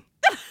wine.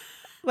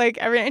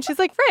 Every night. And she's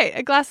like, "Right,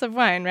 a glass of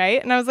wine,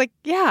 right?" And I was like,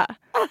 "Yeah."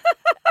 And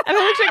I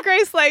looked at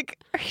Grace "Are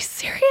you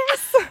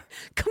serious?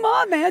 Come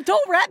on, man.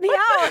 Don't rat me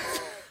out.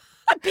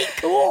 Be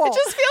cool. It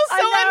just feels so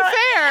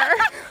unfair.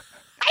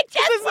 I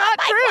just want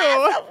my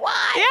glass of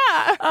wine.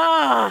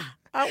 Yeah.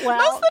 Well.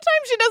 Most of the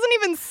time she doesn't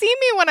even see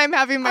me when I'm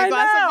having my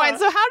glass of wine.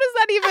 So how does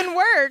that even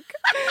work?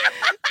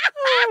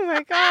 Oh,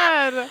 my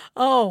God.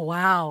 Oh,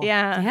 wow.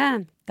 Yeah. Yeah,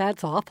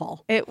 that's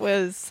awful. It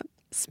was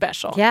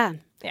special. Yeah.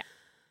 Yeah.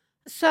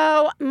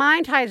 So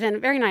mine ties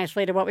in very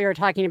nicely to what we were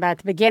talking about at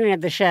the beginning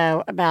of the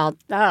show about,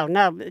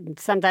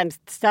 sometimes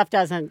stuff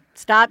doesn't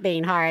stop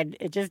being hard.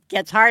 It just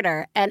gets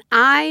harder. And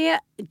I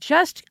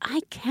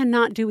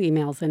cannot do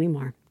emails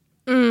anymore.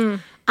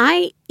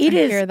 I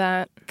hear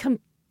that.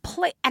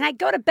 Complete, and I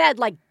go to bed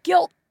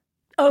guilt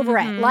over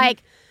it.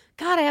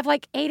 God, I have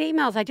like 8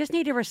 emails I just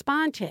need to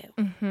respond to,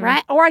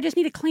 right? Or I just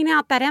need to clean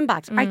out that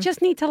inbox. Or I just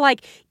need to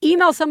like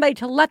email somebody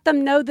to let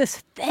them know this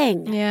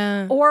thing.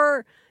 Yeah.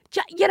 Or,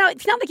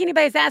 it's not like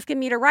anybody's asking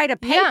me to write a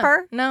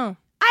paper. Yeah, no.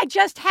 I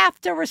just have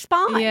to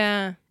respond.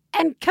 Yeah.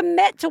 And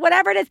commit to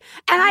whatever it is.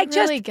 And I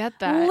just really get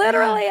that.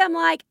 literally am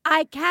like,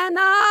 I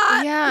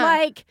cannot. Yeah.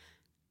 Like,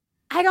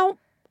 I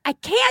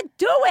can't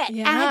do it.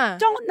 Yeah. And I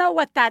don't know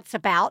what that's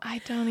about. I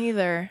don't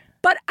either.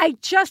 But I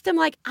just am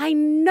like, I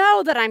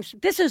know that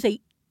this is a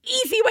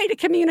easy way to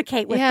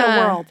communicate with the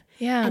world.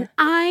 Yeah. And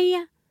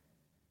I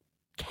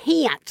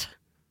can't.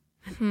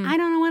 I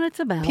don't know what it's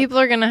about. People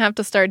are going to have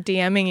to start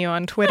DMing you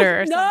on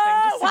Twitter or something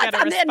just to get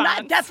a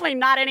response. Definitely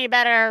not any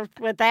better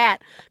with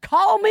that.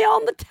 Call me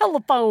on the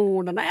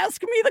telephone and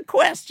ask me the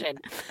question.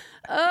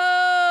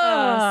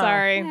 Oh,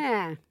 sorry.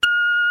 Yeah.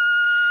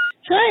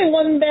 Hi,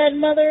 One Bad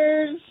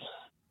Mothers.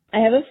 I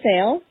have a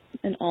fail,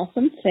 an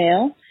awesome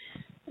fail.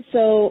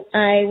 So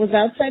I was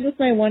outside with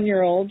my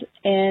 1-year-old,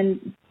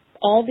 and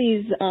all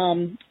these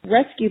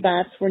rescue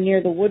bots were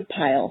near the wood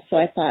pile. So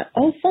I thought,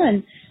 oh,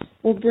 fun.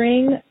 We'll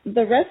bring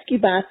the rescue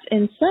bots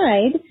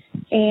inside,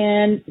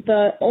 and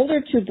the older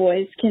 2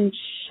 boys can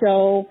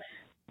show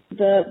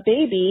the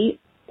baby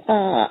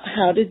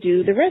how to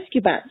do the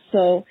rescue bots.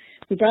 So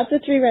we brought the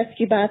 3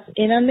 rescue bots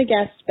in on the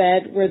guest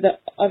bed where the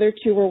other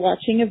 2 were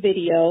watching a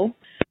video,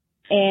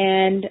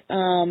 and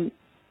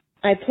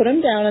I put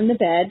them down on the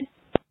bed,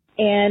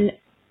 and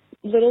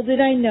little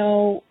did I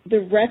know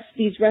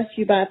these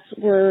rescue bots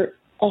were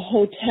a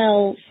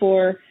hotel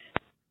for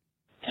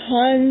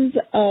tons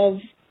of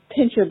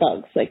pincher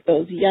bugs, like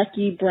those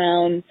yucky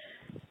brown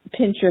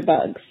pincher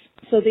bugs.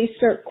 So they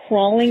start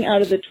crawling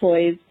out of the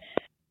toys,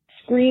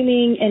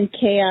 screaming, and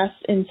chaos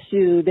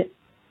ensued.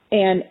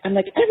 And I'm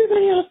like,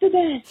 everybody off the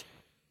bed.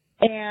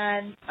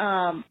 And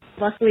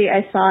luckily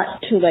I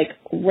thought to like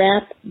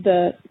wrap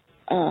the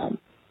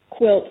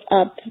quilt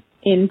up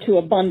into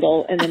a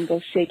bundle and then go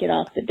shake it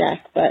off the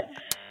deck. But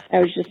I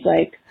was just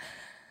like,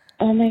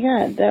 oh my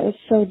God, that was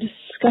so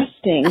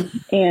disgusting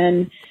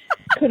and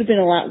could have been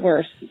a lot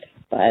worse.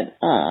 But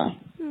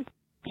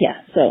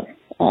yeah, so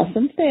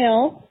awesome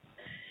fail.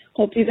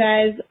 Hope you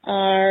guys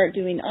are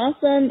doing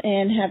awesome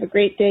and have a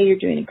great day. You're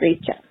doing a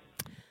great job.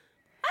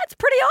 That's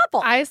pretty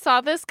awful. I saw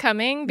this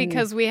coming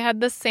because we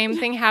had the same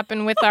thing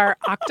happen with our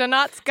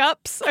Octonauts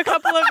Gups a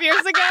couple of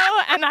years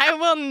ago, and I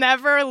will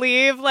never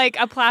leave like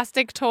a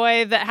plastic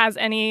toy that has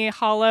any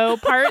hollow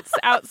parts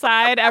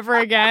outside ever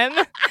again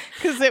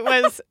because it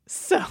was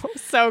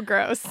so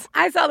gross.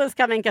 I saw this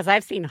coming because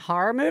I've seen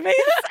horror movies.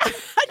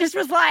 I just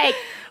was like,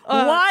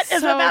 what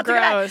is so about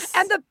gross. to happen?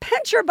 And the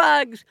pincher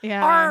bugs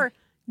are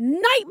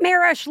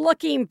nightmarish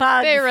looking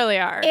bugs. They really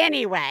are.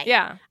 Anyway.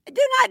 Yeah. I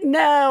do not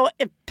know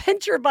if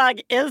pincher bug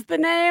is the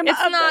name. It's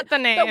not the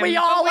name. But we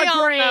all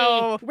agree.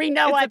 Know we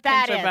know what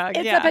that is. Bug.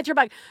 It's a pincher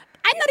bug.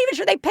 I'm not even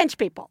sure they pinch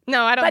people.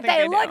 No, I don't think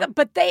they do.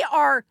 But they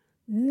are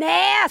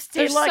nasty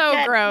They're looking.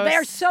 so gross.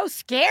 They're so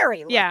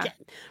scary looking. Yeah.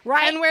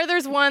 Right? And where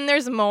there's one,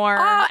 there's more.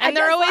 Oh, and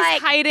they're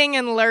always hiding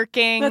and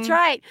lurking. That's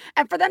right.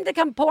 And for them to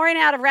come pouring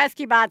out of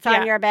rescue bots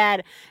on your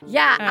bed.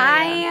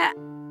 Yeah,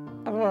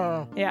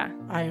 yeah.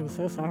 I am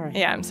so sorry.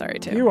 Yeah, I'm sorry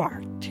too. You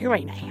are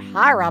doing a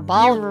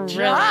horrible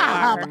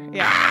job. Really are.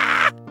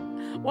 Yeah.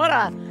 What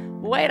a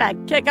way to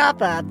kick off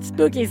a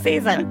spooky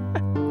season.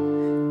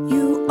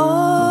 You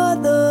are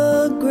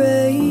the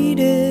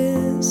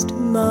greatest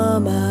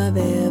mom I've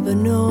ever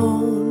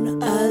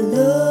known. I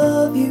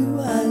love you,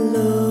 I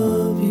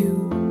love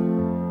you.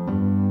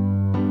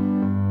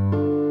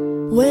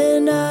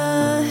 When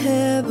I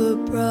have a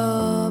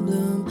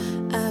problem,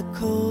 I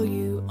call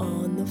you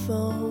on the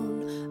phone.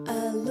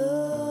 I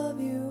love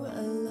you,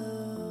 I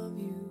love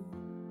you.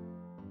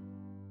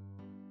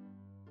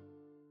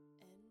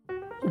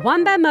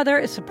 One Bad Mother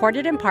is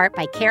supported in part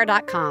by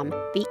Care.com,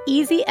 the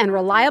easy and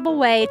reliable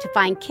way to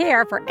find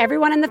care for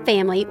everyone in the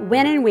family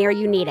when and where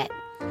you need it.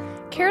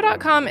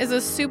 Care.com is a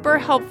super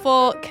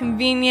helpful,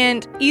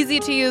 convenient,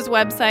 easy-to-use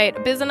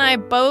website. Biz and I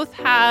both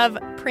have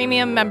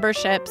premium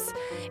memberships.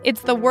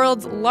 It's the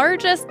world's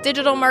largest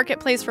digital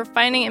marketplace for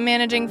finding and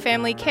managing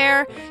family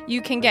care.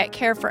 You can get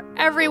care for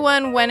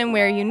everyone when and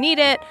where you need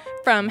it,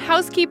 from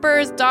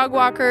housekeepers, dog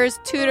walkers,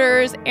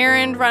 tutors,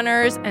 errand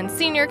runners, and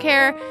senior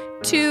care,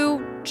 to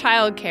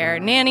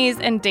childcare, nannies,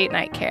 and date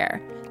night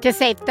care. To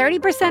save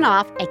 30%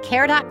 off a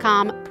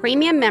Care.com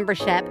premium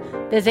membership,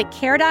 visit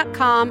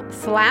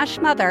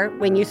Care.com/mother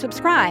when you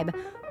subscribe.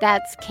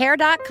 That's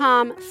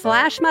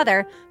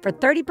Care.com/mother for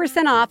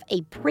 30% off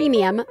a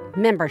premium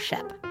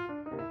membership.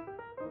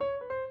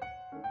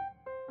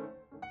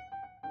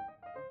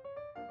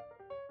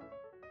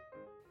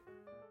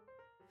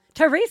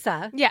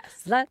 Teresa.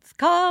 Yes. Let's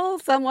call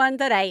someone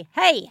today.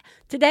 Hey,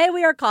 today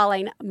we are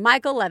calling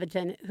Michael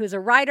Leviton, who's a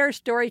writer,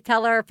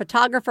 storyteller,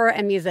 photographer,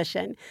 and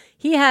musician.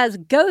 He has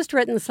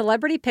ghostwritten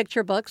celebrity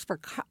picture books for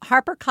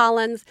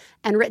HarperCollins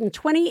and written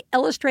 20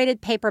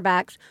 illustrated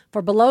paperbacks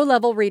for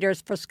below-level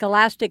readers for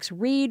Scholastic's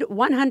Read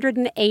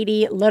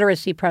 180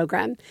 literacy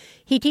program.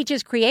 He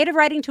teaches creative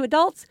writing to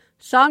adults,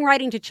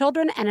 songwriting to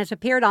children, and has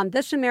appeared on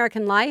This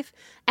American Life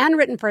and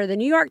written for the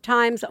New York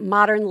Times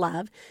Modern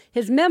Love.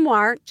 His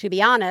memoir, To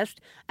Be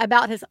Honest,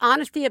 about his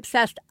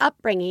honesty-obsessed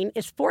upbringing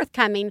is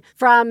forthcoming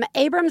from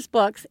Abrams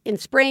Books in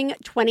spring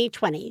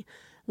 2020.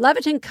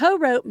 Leviton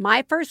co-wrote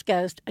My First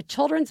Ghost, a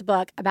children's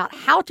book about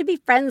how to be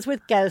friends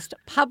with ghosts,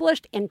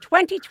 published in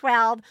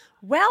 2012.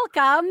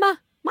 Welcome,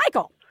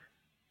 Michael.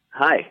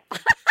 Hi.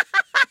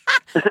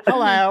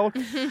 Hello.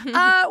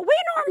 We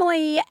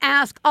normally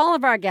ask all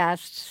of our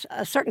guests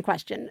a certain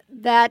question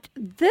that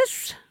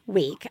this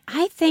week,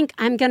 I think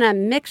I'm going to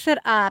mix it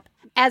up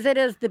as it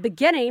is the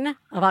beginning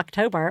of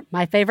October,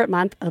 my favorite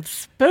month of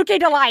spooky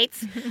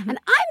delights. And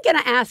I'm going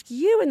to ask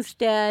you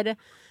instead,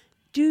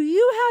 do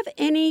you have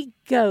any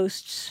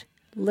ghosts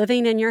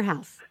living in your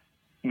house?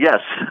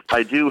 Yes,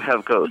 I do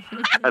have ghosts.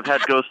 I've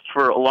had ghosts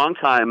for a long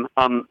time.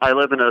 I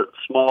live in a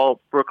small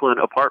Brooklyn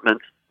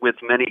apartment with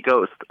many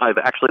ghosts. I've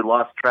actually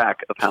lost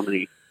track of how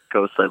many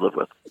ghosts I live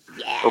with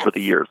over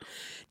the years.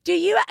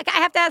 I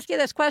have to ask you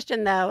this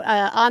question, though,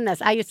 on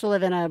this. I used to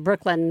live in a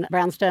Brooklyn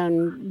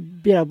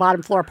brownstone,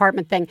 bottom floor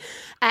apartment thing.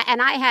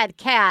 And I had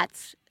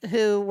cats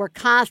who were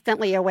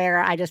constantly aware,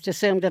 I just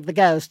assumed, of the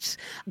ghosts.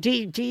 Do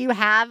you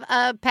have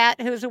a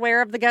pet who's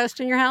aware of the ghost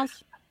in your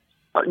house?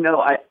 No,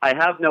 I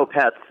have no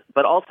pets,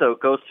 but also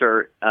ghosts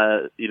are,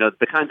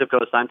 the kinds of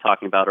ghosts I'm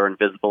talking about are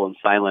invisible and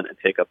silent and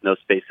take up no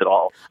space at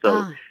all.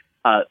 So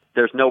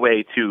there's no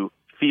way to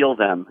feel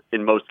them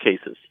in most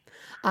cases.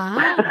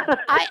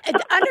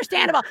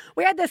 Understandable.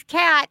 We had this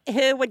cat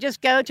who would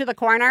just go to the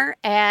corner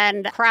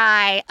and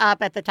cry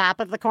up at the top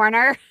of the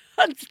corner.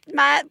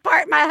 My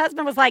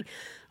husband was like,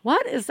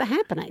 "What is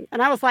happening?"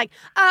 And I was like,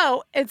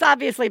 "Oh, it's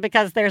obviously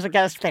because there's a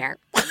ghost there."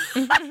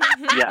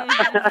 Yeah.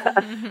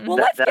 Well,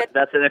 that's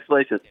an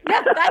explanation.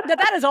 Yeah,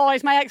 that is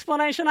always my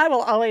explanation. I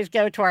will always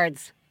go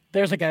towards,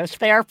 there's a ghost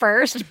there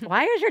first.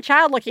 Why is your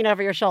child looking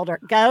over your shoulder?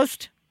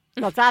 Ghost?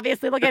 Well, it's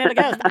obviously looking at a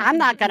ghost. I'm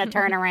not going to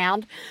turn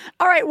around.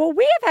 All right. Well,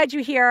 we have had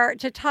you here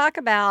to talk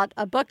about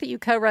a book that you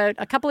co-wrote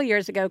a couple of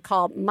years ago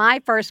called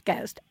My First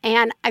Ghost.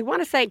 And I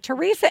want to say,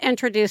 Teresa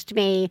introduced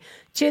me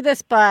to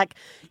this book.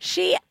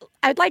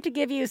 I'd like to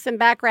give you some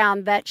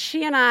background that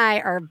she and I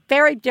are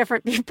very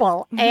different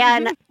people.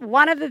 And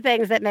one of the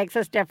things that makes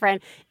us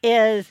different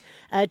is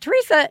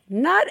Teresa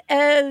not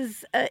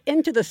as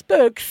into the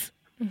spooks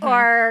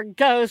or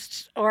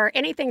ghosts or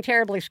anything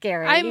terribly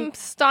scary. I'm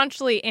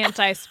staunchly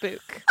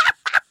anti-spook.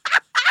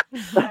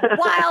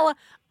 While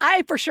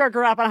I for sure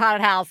grew up in a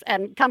haunted house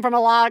and come from a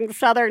long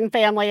Southern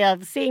family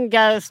of seeing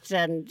ghosts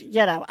and,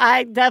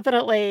 I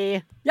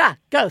definitely,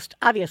 ghost,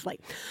 obviously.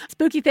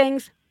 Spooky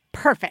things,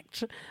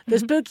 perfect. The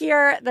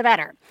spookier, the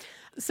better.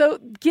 So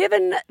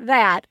given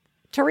that,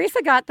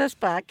 Teresa got this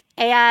book,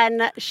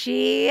 and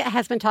she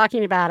has been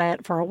talking about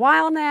it for a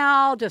while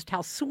now, just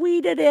how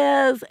sweet it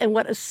is and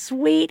what a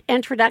sweet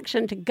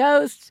introduction to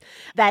ghosts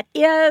that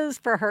is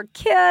for her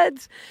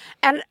kids.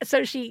 And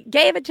so she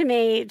gave it to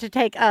me to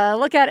take a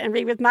look at and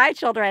read with my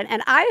children,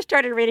 and I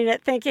started reading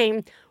it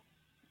thinking,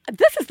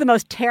 this is the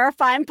most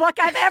terrifying book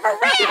I've ever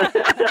read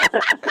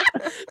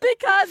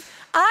because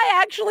I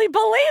actually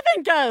believe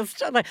in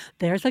ghosts. I'm like,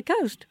 there's a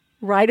ghost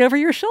right over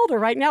your shoulder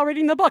right now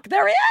reading the book.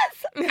 There he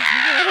is.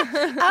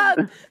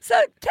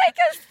 So take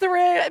us through.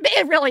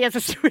 It really is a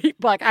sweet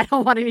book. I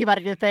don't want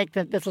anybody to think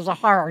that this is a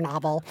horror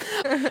novel.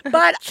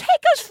 But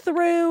take us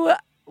through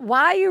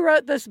why you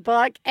wrote this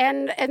book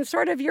and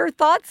sort of your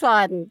thoughts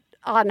on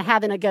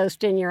having a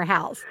ghost in your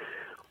house.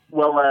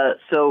 Well,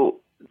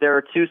 so there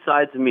are two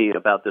sides of me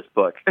about this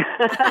book.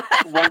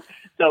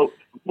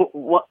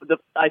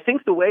 I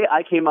think the way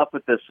I came up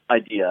with this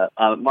idea,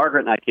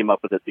 Margaret and I came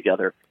up with it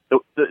together.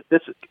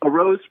 This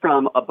arose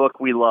from a book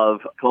we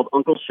love called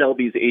Uncle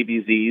Shelby's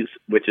ABZs,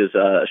 which is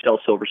a Shel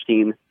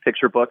Silverstein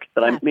picture book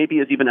that maybe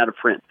is even out of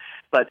print.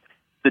 But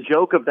the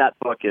joke of that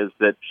book is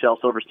that Shel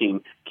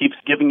Silverstein keeps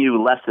giving you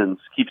lessons,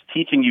 keeps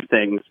teaching you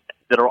things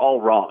that are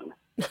all wrong.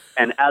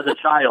 And as a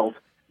child,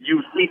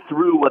 you see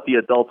through what the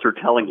adults are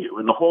telling you.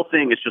 And the whole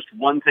thing is just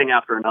one thing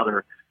after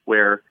another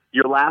where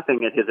you're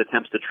laughing at his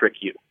attempts to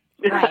trick you.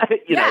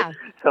 Right. you know?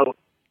 So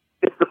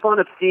it's the fun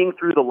of seeing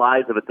through the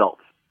lies of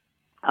adults.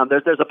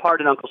 There's a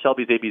part in Uncle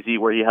Shelby's ABZ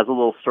where he has a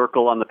little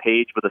circle on the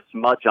page with a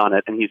smudge on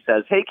it, and he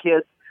says, "Hey,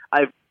 kids,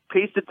 I've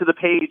pasted to the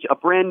page a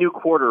brand new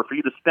quarter for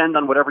you to spend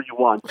on whatever you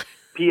want.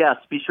 P.S.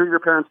 Be sure your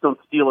parents don't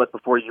steal it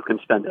before you can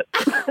spend it."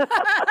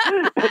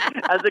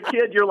 As a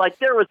kid, you're like,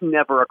 there was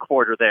never a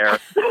quarter there.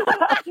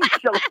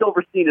 Shel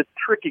Silverstein is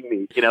tricking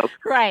me, you know?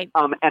 Right.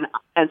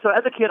 And so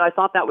as a kid, I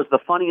thought that was the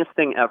funniest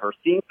thing ever.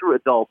 Seeing through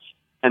adults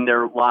and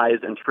their lies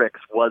and tricks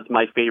was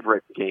my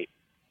favorite game,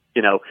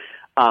 you know?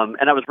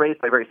 And I was raised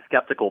by very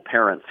skeptical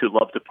parents who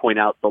love to point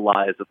out the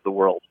lies of the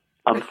world.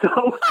 To me,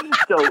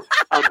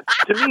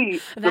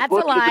 the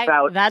book is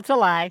about... That's a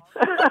lie.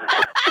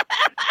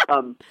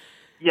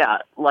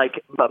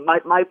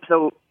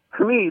 So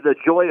for me, the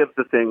joy of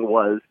the thing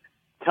was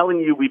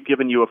telling you we've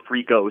given you a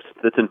free ghost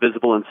that's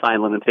invisible and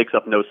silent and takes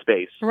up no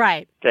space.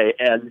 Right. Okay,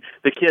 and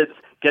the kids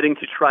getting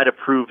to try to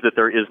prove that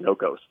there is no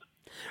ghost.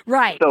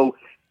 Right. So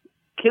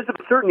kids of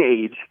a certain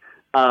age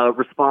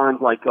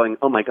respond like going,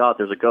 "Oh my God,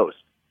 there's a ghost,"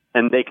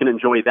 and they can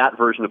enjoy that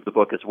version of the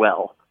book as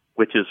well,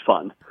 which is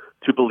fun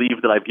to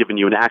believe that I've given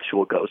you an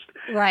actual ghost.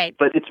 Right.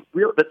 But it's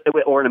real,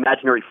 or an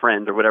imaginary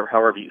friend, or whatever,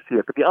 however you see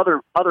it. But the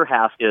other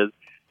half is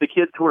the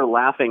kids who are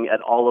laughing at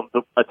all of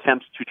the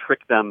attempts to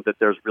trick them that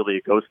there's really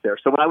a ghost there.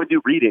 So when I would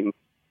do reading,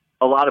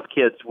 a lot of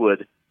kids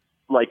would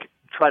like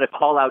try to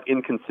call out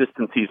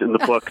inconsistencies in the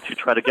book to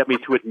try to get me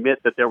to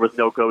admit that there was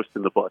no ghost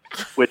in the book,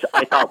 which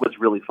I thought was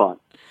really fun.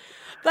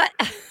 But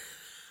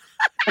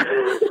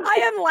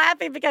I am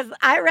laughing because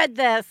I read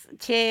this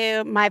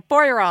to my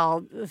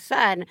 4-year-old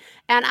son,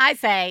 and I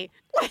say,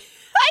 I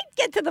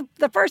get to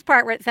the first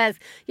part where it says,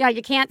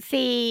 you can't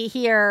see,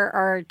 hear,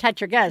 or touch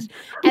your ghost.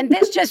 And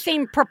this just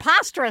seemed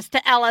preposterous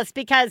to Ellis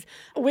because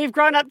we've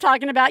grown up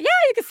talking about, you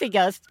can see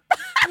ghosts.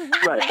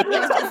 Right.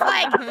 It's just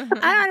like,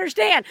 I don't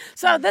understand.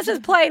 So this is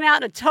playing out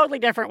in a totally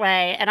different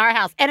way in our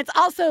house. And it's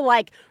also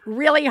like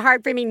really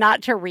hard for me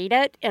not to read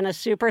it in a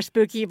super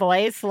spooky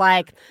voice.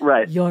 Like,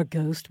 right. Your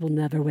ghost will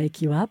never wake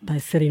you up by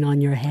sitting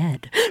on your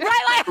head.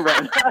 Right?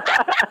 Right.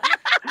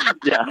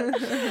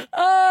 Yeah.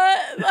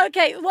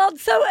 Okay. Well,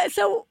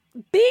 so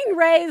being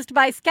raised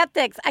by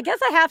skeptics, I guess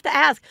I have to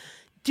ask,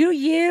 do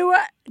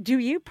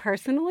you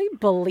personally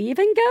believe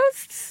in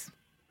ghosts?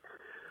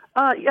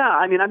 Yeah,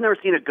 I mean, I've never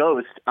seen a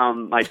ghost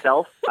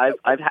myself.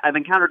 I've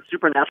encountered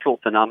supernatural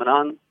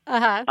phenomenon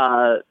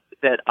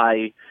that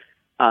I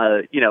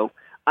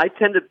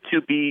tend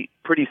to be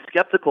pretty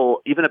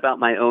skeptical even about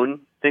my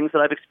own things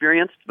that I've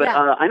experienced. But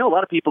I know a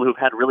lot of people who've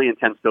had really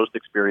intense ghost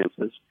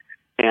experiences,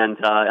 and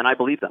I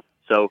believe them.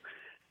 So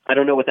I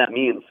don't know what that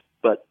means,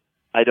 but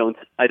I don't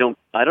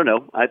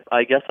know.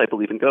 I guess I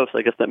believe in ghosts.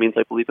 I guess that means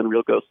I believe in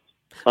real ghosts,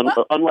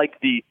 unlike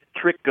the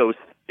trick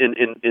ghosts in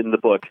the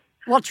book.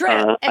 Well,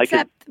 true,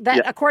 except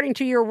that according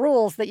to your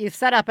rules that you've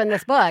set up in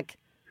this book,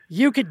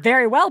 you could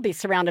very well be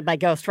surrounded by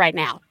ghosts right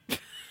now.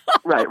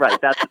 Right.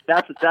 That's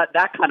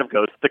that kind of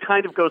ghost. The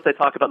kind of ghost I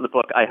talk about in the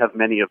book, I have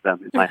many of them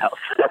in my house.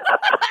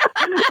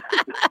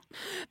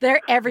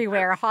 They're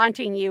everywhere,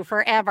 haunting you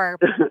forever.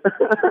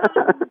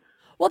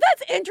 Well,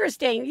 that's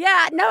interesting.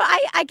 Yeah, no,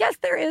 I guess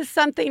there is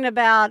something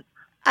about,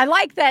 I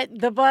like that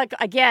the book,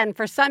 again,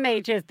 for some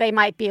ages, they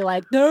might be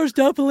like, there's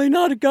definitely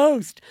not a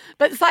ghost.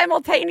 But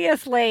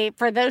simultaneously,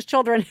 for those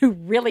children who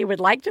really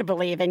would like to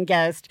believe in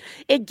ghosts,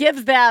 it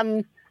gives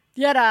them,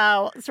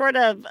 sort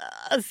of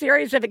a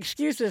series of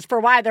excuses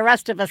for why the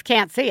rest of us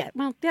can't see it.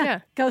 Well,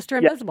 ghosts are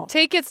invisible.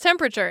 Take its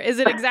temperature. Is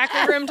it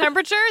exactly room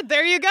temperature?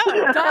 There you go.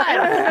 Done.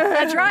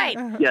 That's right.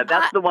 Yeah,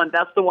 that's the one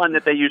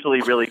that they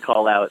usually really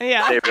call out.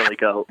 Yeah. They really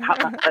go,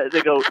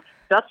 they go,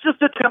 that's just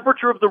the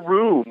temperature of the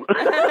room.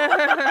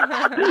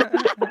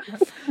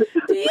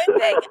 Do you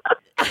think,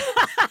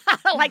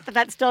 I like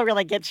that still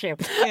really gets you.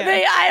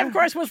 Yeah. I, of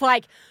course, was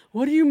like,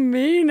 what do you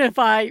mean if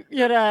I,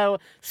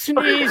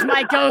 sneeze,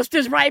 my ghost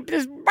is right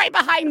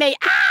behind me?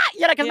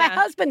 Because my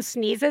husband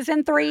sneezes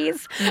in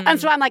threes. Mm. And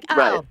so I'm like,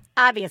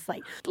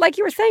 obviously. Like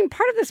you were saying,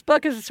 part of this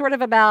book is sort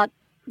of about,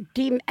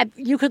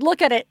 you could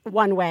look at it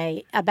one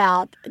way,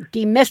 about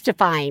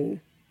demystifying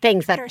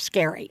things that are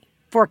scary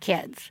for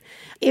kids.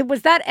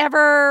 Was that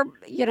ever,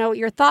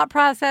 your thought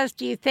process?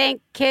 Do you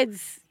think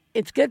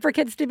it's good for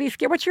kids to be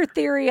scared? What's your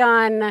theory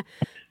on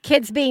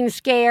kids being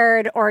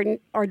scared or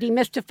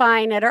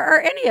demystifying it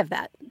or any of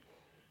that?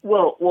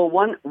 Well,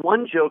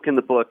 one joke in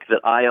the book that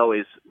I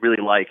always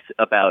really liked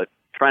about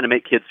trying to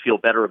make kids feel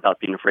better about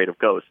being afraid of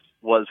ghosts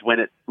was when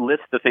it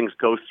lists the things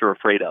ghosts are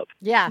afraid of.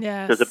 Yeah.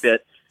 Yes. There's a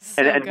bit.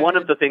 So and one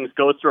of the things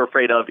ghosts are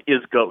afraid of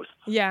is ghosts.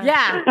 Yeah.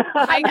 Yeah.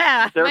 I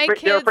know. They're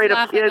afraid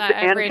of kids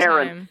and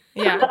parents.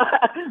 Yeah.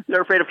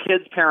 They're afraid of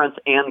kids, parents,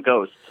 and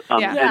ghosts.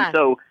 And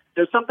so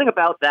there's something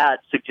about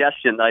that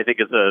suggestion that I think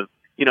is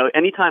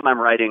anytime I'm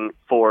writing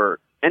for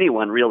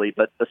anyone really,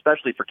 but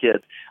especially for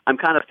kids, I'm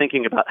kind of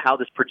thinking about how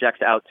this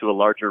projects out to a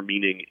larger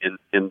meaning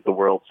in the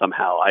world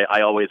somehow.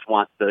 I always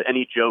want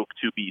any joke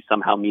to be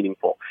somehow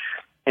meaningful.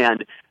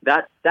 And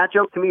that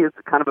joke to me is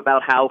kind of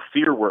about how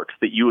fear works,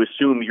 that you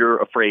assume you're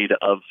afraid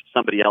of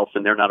somebody else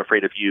and they're not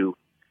afraid of you.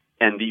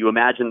 And you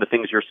imagine the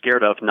things you're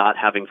scared of not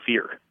having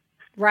fear,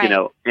 right?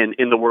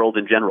 In the world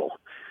in general.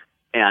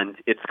 And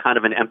it's kind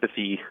of an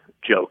empathy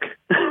joke.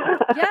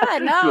 Yeah,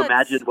 no. To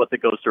imagine what the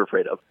ghosts are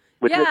afraid of,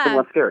 which makes them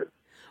less scary.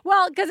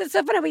 Well, because it's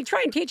so funny. We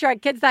try and teach our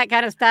kids that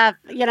kind of stuff.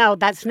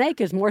 That snake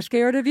is more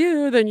scared of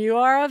you than you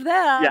are of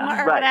them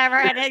or whatever.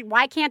 And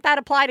why can't that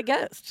apply to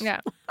ghosts?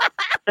 Yeah.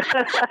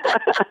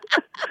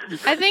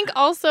 I think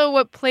also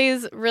what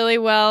plays really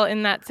well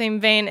in that same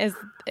vein is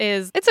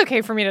it's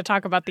okay for me to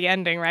talk about the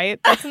ending, right?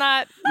 That's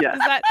not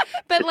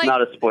but it's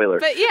not a spoiler.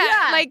 But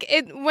like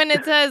when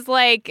it says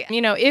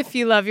if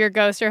you love your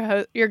ghost,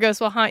 your ghost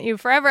will haunt you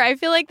forever. I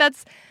feel like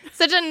that's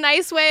such a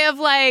nice way of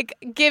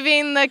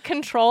giving the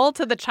control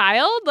to the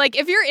child. Like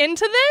if you're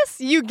into this,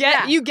 you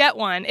get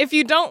one. If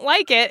you don't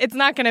like it, it's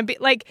not going to be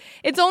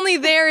it's only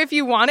there if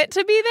you want it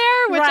to be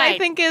there, which I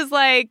think is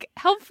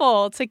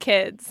helpful to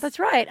kids. That's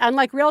right.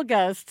 Unlike real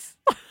ghosts,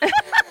 which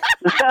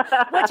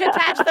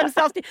attach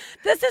themselves to.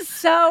 This is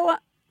so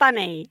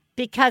funny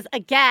because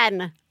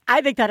again,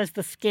 I think that is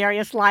the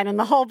scariest line in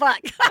the whole book.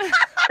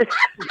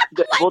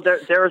 Well,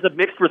 there is a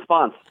mixed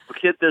response.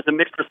 There's a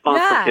mixed response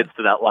from kids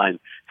to that line.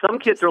 Some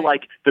kids are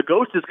like, the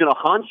ghost is going to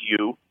haunt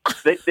you.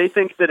 They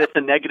think that it's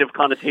a negative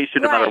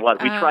connotation no matter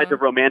what. We tried to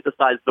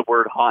romanticize the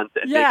word haunt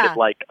and make it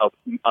like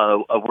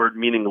a word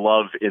meaning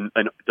love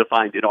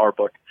defined in our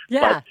book.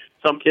 Yeah. But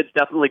some kids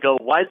definitely go,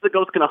 why is the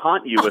ghost going to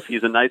haunt you if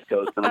he's a nice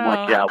ghost? And I'm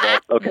like, yeah, well,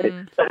 okay.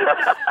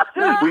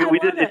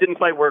 It didn't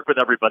quite work with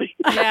everybody.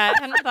 Yeah, I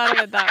hadn't thought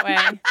of it that way.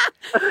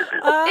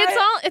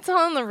 It's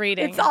all in the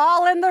reading. It's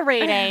all in the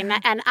reading.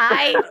 And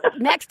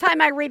next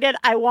time I read it,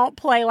 I won't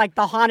play like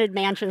the Haunted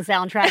Mansion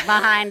soundtrack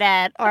behind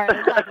it or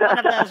like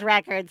one of those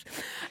records.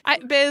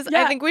 Biz,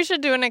 I think we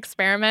should do an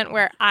experiment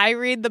where I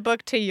read the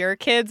book to your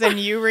kids and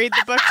you read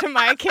the book to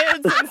my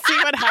kids and see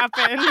what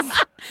happens.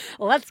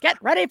 Let's get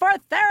ready for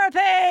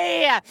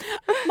therapy.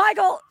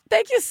 Michael,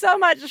 thank you so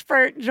much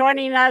for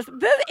joining us.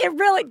 It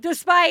really,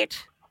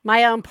 despite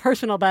my own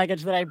personal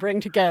baggage that I bring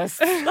to ghosts,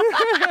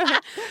 Teresa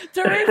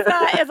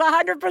is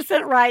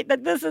 100% right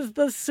that this is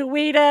the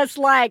sweetest,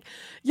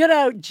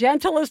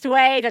 gentlest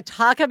way to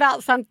talk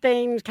about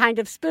something kind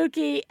of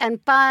spooky and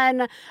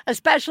fun,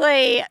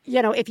 especially,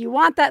 if you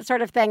want that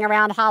sort of thing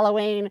around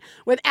Halloween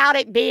without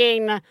it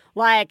being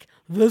like,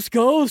 this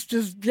ghost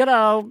is,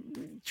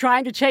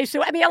 trying to chase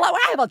you. I mean,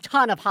 I have a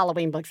ton of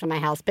Halloween books in my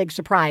house, big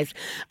surprise.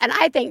 And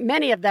I think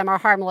many of them are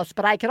harmless,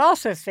 but I could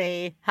also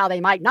see how they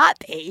might not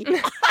be.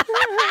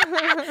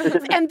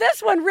 And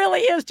this one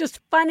really is just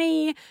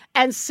funny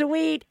and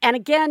sweet, and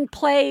again,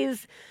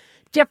 plays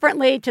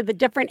differently to the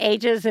different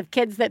ages of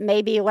kids that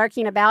may be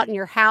lurking about in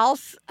your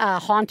house,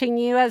 haunting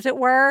you, as it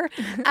were.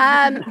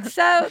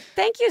 So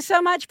thank you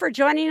so much for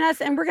joining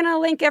us, and we're going to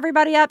link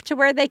everybody up to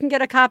where they can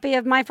get a copy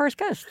of My First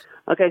Ghost.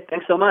 Okay,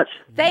 thanks so much.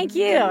 Thank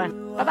you.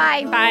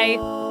 Bye-bye. Bye.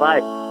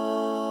 Bye.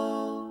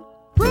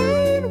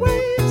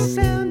 Brainwaves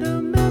send a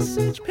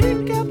message,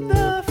 pick up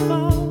the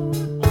phone.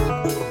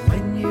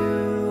 When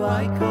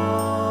I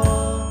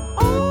call,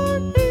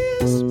 on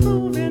is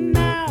moving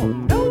now,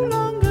 no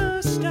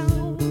longer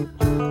stone.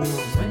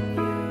 When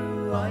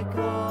I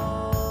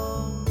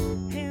call,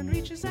 hand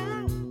reaches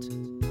out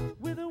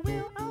with a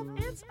will of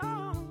its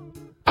own.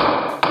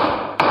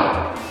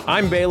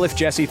 I'm bailiff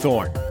Jesse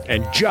Thorne,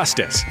 and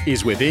justice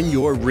is within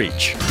your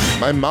reach.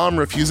 My mom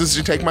refuses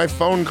to take my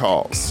phone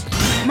calls.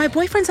 My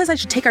boyfriend says I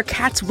should take our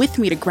cats with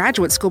me to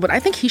graduate school, but I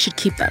think he should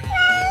keep them.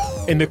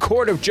 In the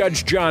court of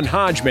Judge John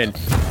Hodgman,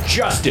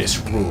 justice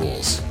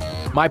rules.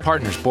 My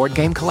partner's board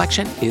game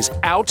collection is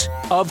out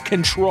of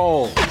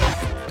control.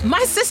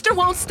 My sister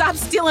won't stop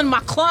stealing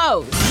my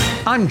clothes.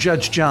 I'm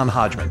Judge John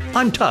Hodgman.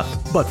 I'm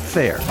tough, but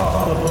fair.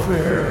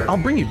 I'll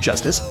bring you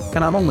justice,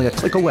 and I'm only a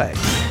click away.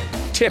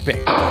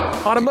 Tipping,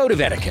 automotive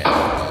etiquette,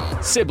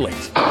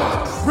 siblings,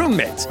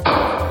 roommates.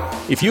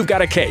 If you've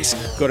got a case,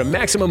 go to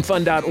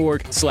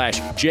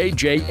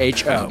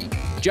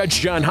MaximumFun.org/JJHO.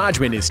 Judge John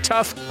Hodgman is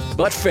tough,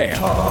 but fair.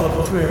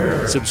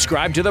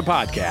 Subscribe to the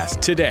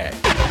podcast today.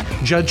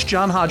 Judge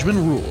John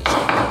Hodgman rules.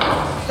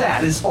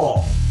 That is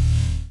all.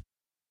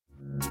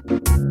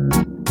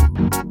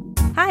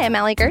 Hi, I'm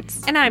Allie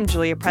Gertz. And I'm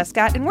Julia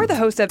Prescott, and we're the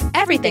hosts of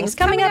Everything's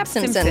Coming Up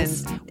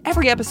Simpsons.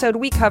 Every episode,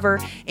 we cover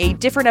a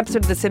different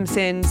episode of The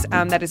Simpsons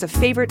that is a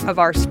favorite of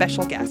our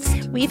special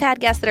guests. We've had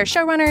guests that are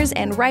showrunners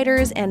and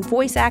writers and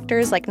voice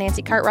actors like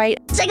Nancy Cartwright.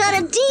 I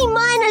got a D-,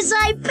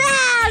 I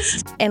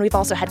passed! And we've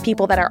also had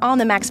people that are on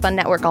the Max Fun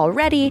Network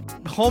already.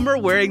 Homer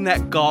wearing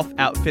that golf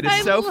outfit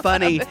is so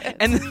funny. It.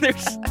 And then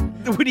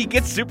when he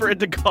gets super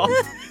into golf,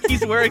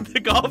 he's wearing the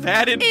golf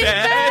hat in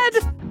bed.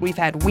 We've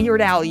had Weird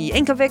Al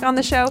Yankovic on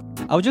the show.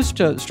 I was just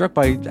struck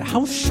by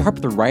how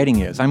sharp the writing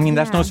is. I mean,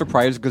 that's no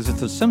surprise because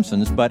it's The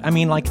Simpsons, but I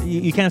mean, like,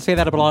 you can't say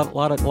that about a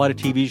lot of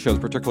TV shows,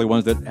 particularly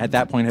ones that at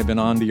that point had been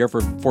on the air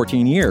for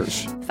 14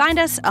 years. Find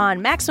us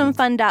on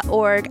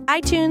MaximumFun.org,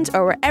 iTunes,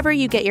 or wherever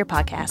you get your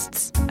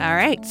podcasts. All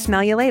right,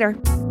 smell you later.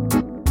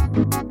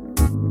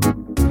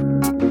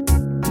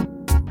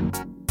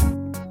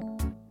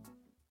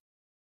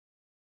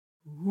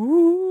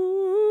 Ooh.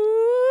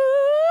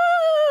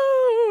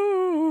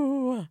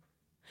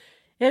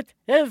 It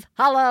is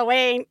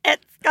Halloween.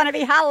 It's going to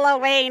be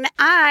Halloween.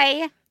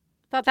 I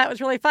thought that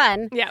was really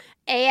fun. Yeah.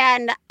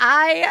 And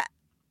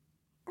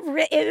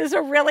it is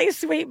a really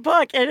sweet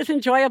book. It is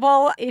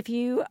enjoyable if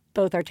you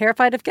both are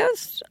terrified of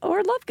ghosts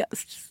or love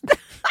ghosts.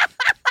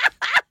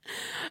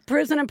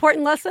 Proves an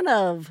important lesson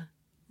of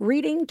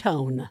reading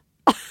tone.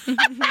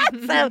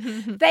 So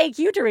thank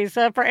you,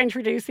 Teresa, for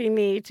introducing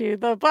me to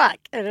the book.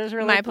 It is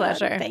really my fun.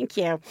 pleasure. Thank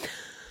you.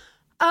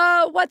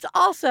 What's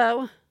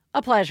also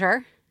a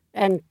pleasure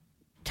and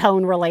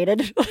tone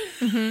related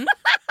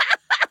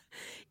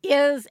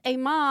is a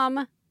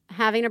mom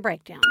having a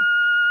breakdown.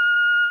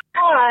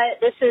 Hi,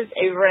 this is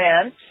a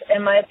rant.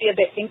 It might be a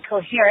bit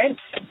incoherent,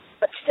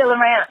 but still a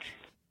rant.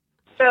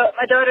 So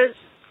my daughter's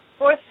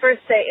 4th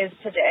birthday is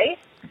today.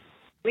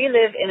 We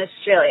live in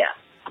Australia.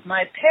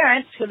 My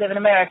parents, who live in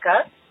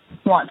America,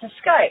 want to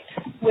Skype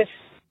with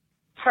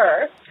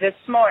her this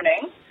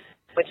morning,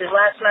 which is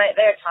last night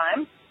their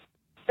time.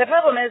 The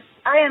problem is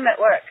I am at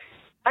work.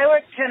 I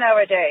work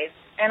 10-hour days,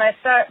 and I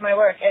start my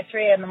work at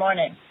 3 in the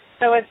morning.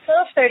 So it's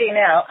 12:30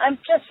 now. I'm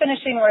just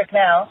finishing work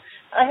now.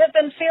 I have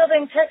been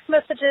fielding text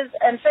messages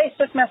and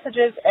Facebook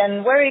messages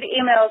and worried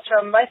emails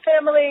from my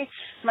family,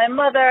 my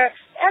mother,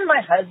 and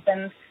my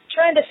husband,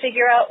 trying to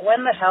figure out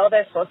when the hell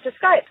they're supposed to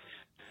Skype.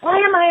 Why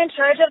am I in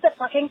charge of the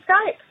fucking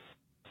Skype?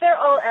 They're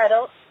all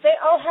adults. They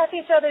all have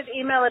each other's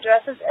email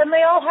addresses, and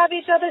they all have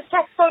each other's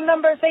text phone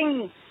numbers.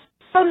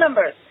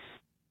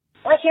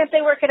 Why can't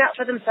they work it out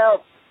for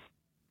themselves?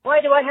 Why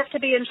do I have to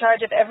be in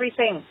charge of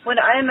everything when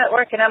I am at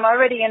work and I'm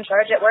already in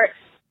charge at work,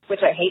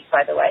 which I hate,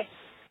 by the way?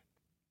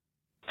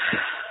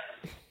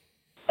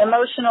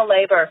 Emotional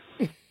labor.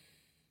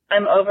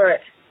 I'm over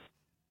it.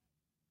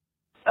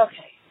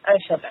 Okay, I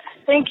feel better.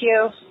 Thank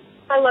you.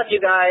 I love you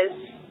guys.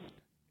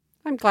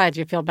 I'm glad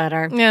you feel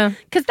better. Yeah.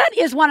 Because that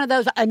is one of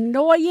those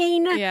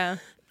annoying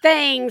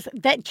things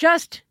that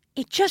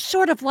it just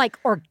sort of like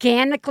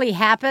organically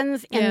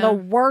happens in the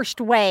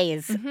worst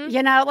ways. Mm-hmm.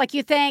 You know, like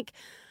you think,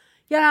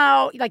 you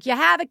know, like you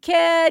have a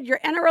kid,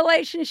 you're in a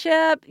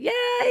relationship. Yeah,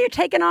 you're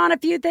taking on a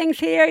few things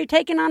here. You're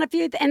taking on a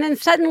few. And then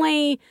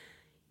suddenly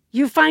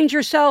you find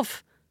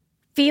yourself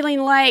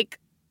feeling like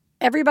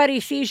everybody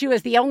sees you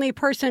as the only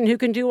person who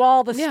can do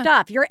all the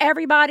stuff. You're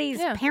everybody's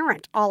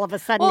parent all of a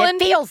sudden, it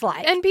feels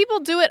like. And people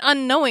do it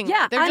unknowingly.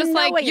 Yeah, They're just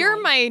like, you're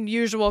my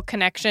usual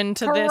connection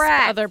to this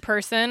other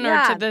person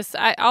or to this.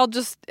 I'll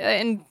just,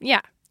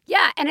 Yeah,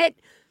 and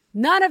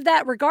none of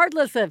that,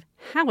 regardless of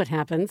how it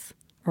happens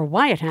or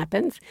why it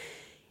happens,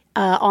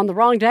 on the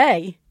wrong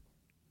day,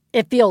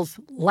 it feels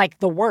like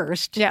the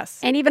worst. Yes.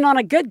 And even on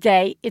a good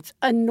day, it's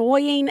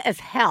annoying as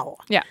hell.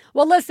 Yeah.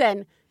 Well,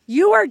 listen,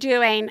 you are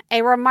doing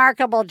a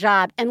remarkable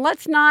job. And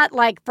let's not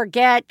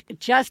forget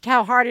just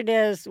how hard it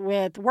is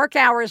with work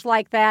hours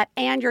like that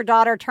and your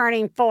daughter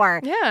turning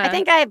 4. Yeah. I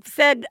think I've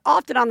said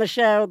often on the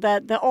show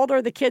that the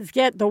older the kids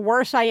get, the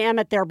worse I am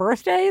at their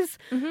birthdays.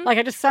 Mm-hmm.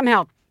 I just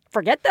somehow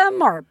forget them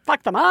or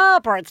fuck them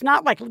up, or it's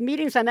not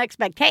meeting some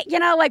expectation. You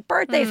know,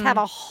 birthdays have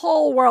a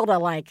whole world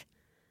of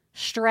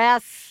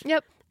stress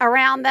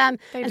around them.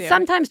 They and do.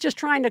 Sometimes just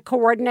trying to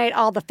coordinate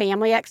all the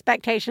family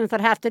expectations that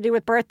have to do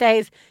with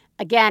birthdays,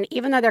 again,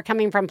 even though they're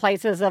coming from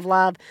places of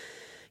love,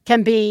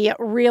 can be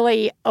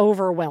really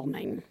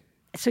overwhelming.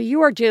 So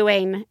you are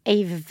doing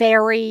a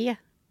very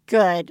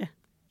good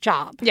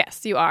job.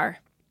 Yes, you are.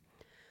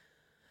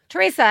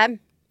 Teresa,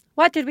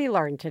 what did we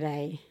learn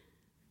today?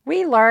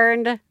 We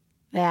learned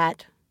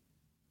that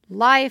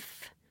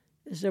life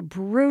is a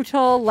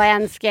brutal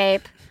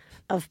landscape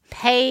of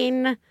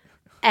pain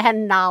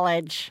and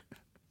knowledge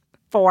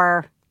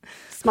for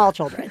small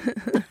children.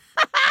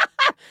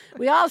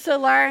 We also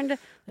learned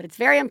that it's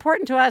very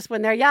important to us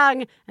when they're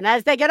young, and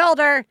as they get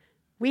older,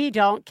 we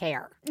don't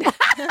care.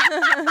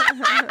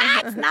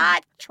 It's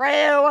not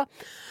true.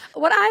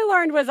 What I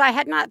learned was I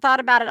had not thought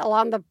about it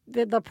along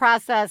the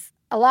process,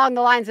 along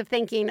the lines of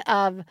thinking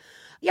of,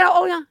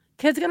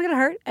 kids are going to get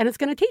hurt, and it's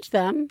going to teach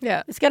them.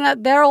 Yeah.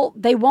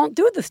 They won't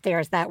do the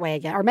stairs that way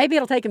again. Or maybe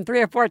it'll take them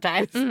 3 or 4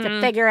 times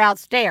to figure out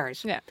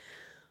stairs. Yeah.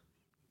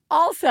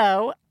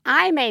 Also,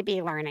 I may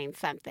be learning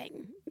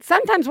something.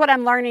 Sometimes what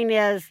I'm learning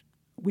is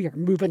we are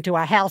moving to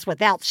a house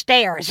without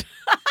stairs.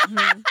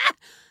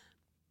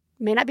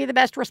 May not be the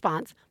best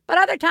response. But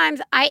other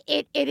times,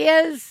 it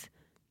is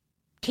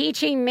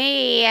teaching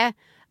me, a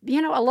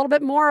little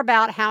bit more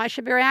about how I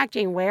should be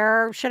reacting.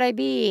 Where should I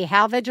be?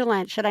 How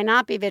vigilant? Should I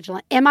not be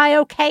vigilant? Am I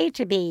okay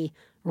to be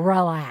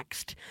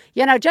relaxed?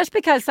 Just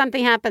because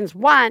something happens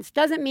once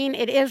doesn't mean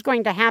it is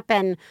going to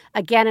happen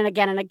again and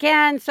again and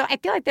again. So I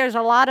feel like there's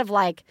a lot of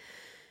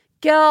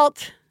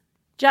guilt,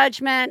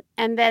 judgment,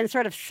 and then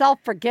sort of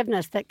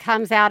self-forgiveness that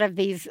comes out of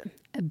these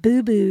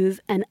boo-boos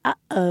and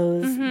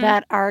uh-ohs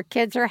that our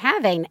kids are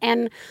having.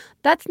 And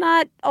that's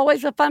not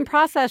always a fun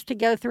process to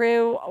go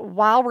through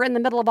while we're in the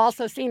middle of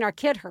also seeing our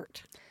kid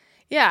hurt.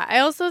 Yeah, I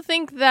also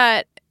think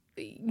that,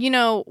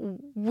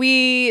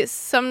 we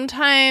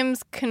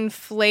sometimes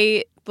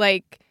conflate,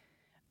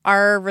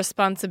 our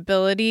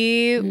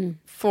responsibility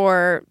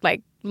for,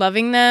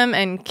 loving them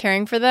and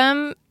caring for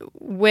them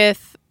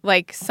with,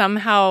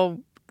 somehow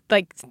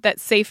that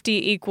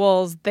safety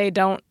equals they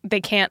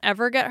can't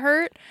ever get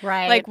hurt.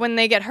 Right. When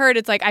they get hurt,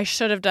 it's I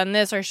should have done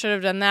this or I should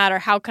have done that, or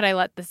how could I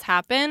let this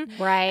happen?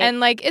 Right.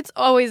 And it's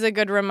always a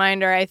good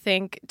reminder, I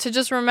think, to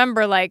just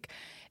remember,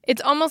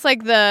 it's almost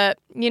like a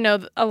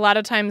lot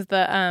of times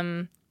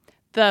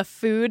the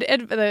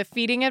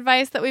feeding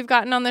advice that we've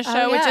gotten on the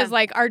show, which is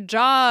our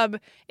job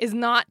is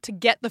not to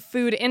get the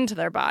food into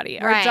their body.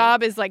 Our Right.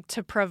 job is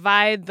to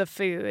provide the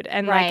food,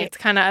 and Right. it's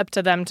kind of up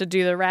to them to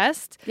do the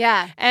rest.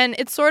 Yeah. And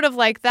it's sort of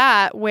like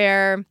that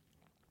where,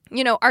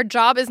 our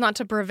job is not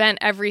to prevent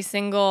every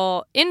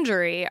single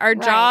injury. Our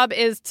Right. job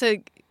is to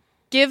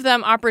give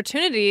them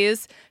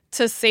opportunities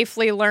to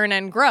safely learn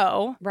and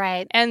grow.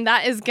 Right. And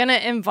that is going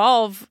to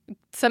involve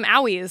some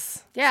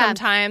owies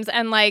sometimes.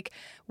 And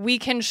we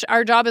can,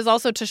 our job is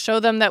also to show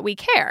them that we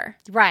care.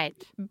 Right.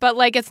 But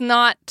it's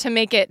not to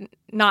make it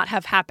not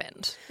have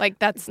happened.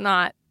 That's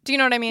not Do you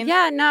know what I mean?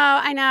 Yeah, no,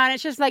 I know. And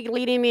it's just like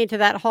leading me to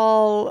that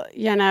whole,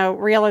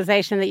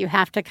 realization that you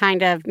have to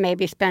kind of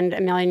maybe spend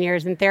a million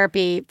years in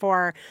therapy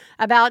for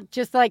about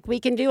just like we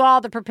can do all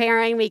the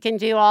preparing. We can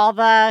do all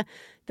the,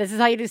 this is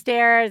how you do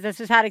stairs. This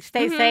is how to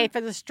stay safe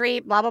in the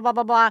street, blah, blah, blah,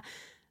 blah, blah.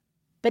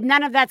 But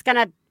none of that's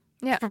going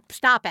to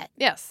stop it.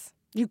 Yes.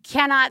 You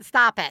cannot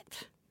stop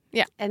it.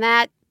 Yeah. And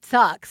that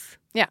sucks.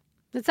 Yeah.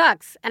 It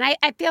sucks. And I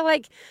feel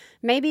like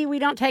maybe we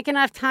don't take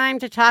enough time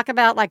to talk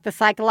about like the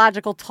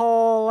psychological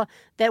toll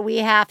that we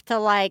have to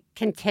like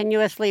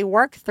continuously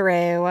work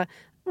through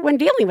when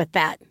dealing with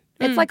that.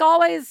 It's like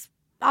always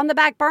on the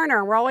back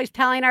burner. We're always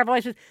telling our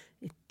voices,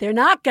 they're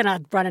not going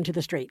to run into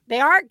the street. They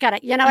aren't going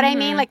to, you know what I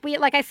mean?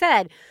 Like I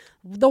said,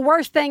 the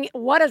worst thing,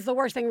 what is the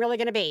worst thing really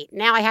going to be?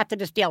 Now I have to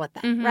just deal with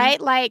that, right?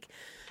 Like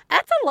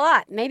that's a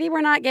lot. Maybe we're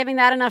not giving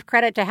that enough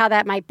credit to how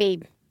that might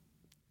be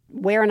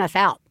wearing us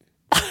out.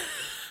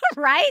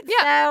 Right?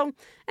 Yeah. So,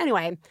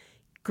 anyway,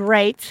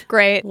 great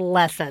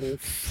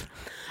lessons.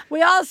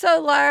 We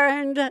also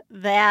learned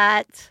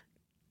that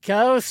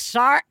ghosts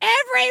are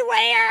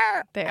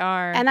everywhere. They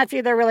are. And that's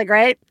either really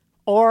great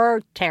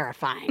or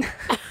terrifying.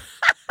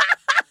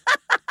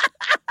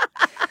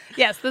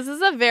 Yes, this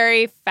is a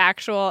very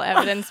factual,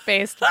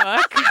 evidence-based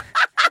book.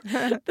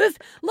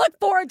 Look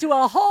forward to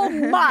a whole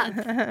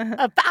month.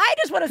 I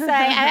just want to say,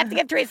 I have to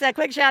give Teresa a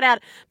quick shout out,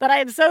 but I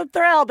am so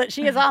thrilled that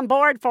she is on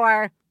board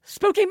for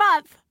Spooky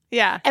Month.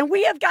 Yeah. And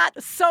we have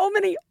got so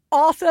many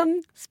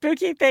awesome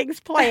spooky things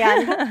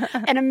planned.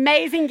 An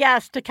amazing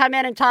guest to come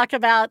in and talk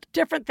about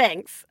different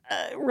things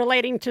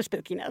relating to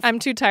spookiness. I'm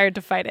too tired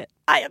to fight it.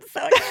 I am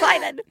so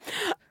excited.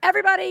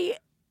 Everybody,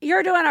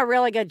 you're doing a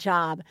really good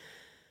job.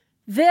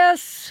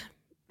 This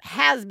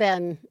has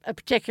been a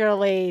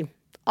particularly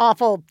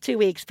awful 2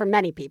 weeks for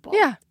many people.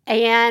 Yeah.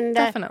 And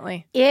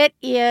definitely. It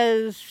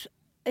is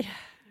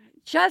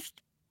just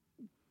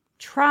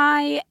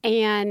try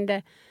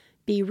and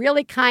be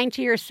really kind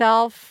to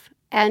yourself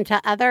and to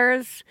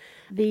others.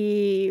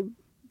 The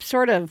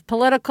sort of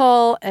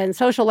political and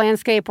social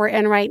landscape we're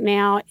in right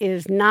now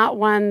is not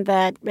one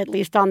that, at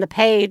least on the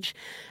page,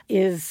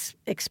 is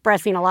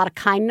expressing a lot of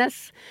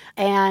kindness.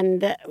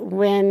 And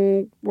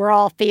when we're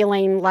all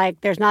feeling like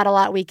there's not a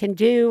lot we can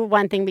do,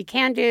 one thing we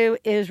can do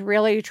is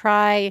really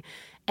try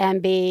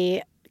and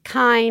be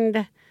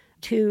kind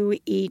to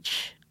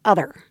each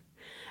other.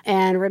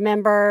 And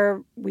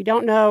remember, we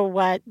don't know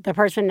what the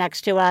person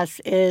next to us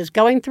is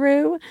going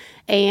through.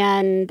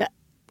 And I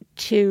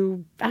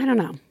don't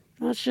know,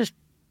 let's just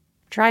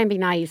try and be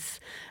nice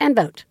and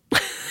vote.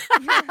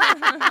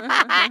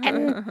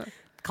 And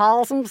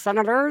call some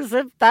senators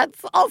if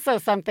that's also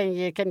something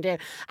you can do.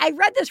 I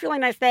read this really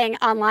nice thing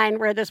online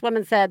where this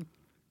woman said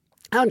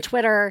on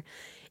Twitter,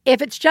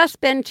 if it's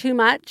just been too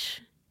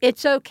much,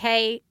 it's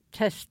okay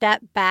to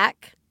step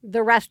back.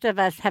 The rest of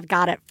us have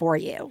got it for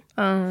you.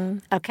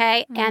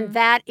 Okay? And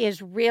that is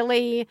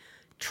really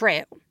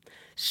true.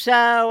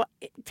 So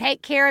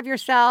take care of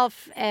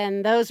yourself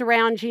and those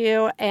around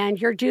you,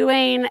 and you're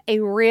doing a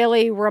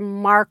really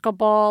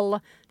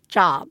remarkable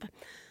job.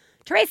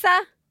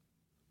 Teresa,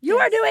 you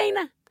are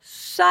doing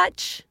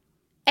such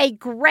a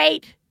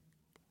great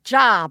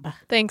job.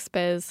 Thanks,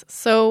 Biz.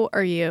 So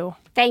are you.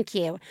 Thank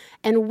you.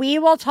 And we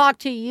will talk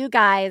to you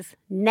guys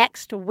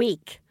next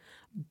week.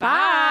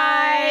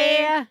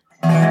 Bye.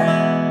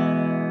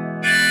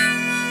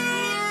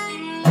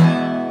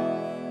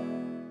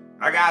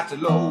 I got the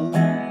low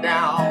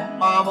down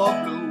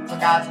mama blues. I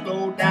got the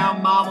low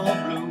down mama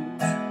blues.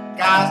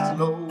 Got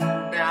the low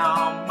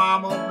down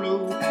mama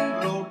blues.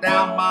 Low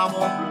down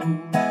mama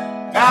blues.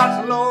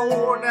 Got the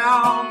low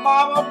down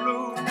mama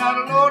blues. Got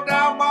the low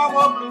down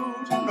mama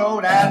blues. You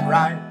know that's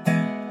right.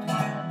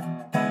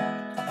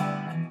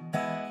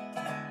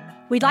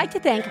 We'd like to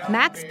thank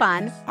Max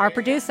Bunn, our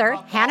producer,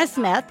 Hannah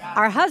Smith,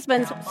 our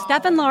husbands,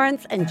 Stephen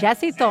Lawrence and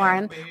Jesse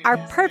Thorne, our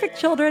perfect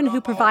children who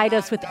provide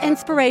us with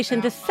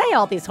inspiration to say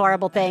all these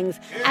horrible things,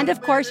 and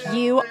of course,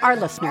 you, our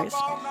listeners.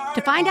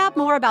 To find out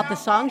more about the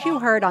songs you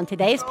heard on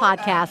today's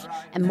podcast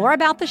and more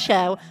about the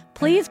show,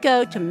 please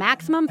go to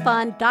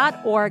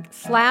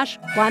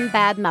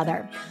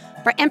MaximumFun.org/OneBadMother.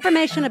 For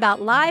information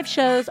about live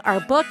shows,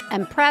 our book,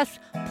 and press,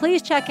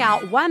 please check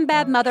out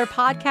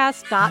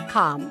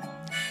OneBadMotherPodcast.com.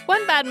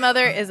 One Bad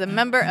Mother is a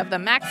member of the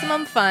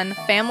Maximum Fun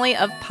family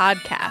of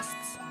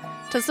podcasts.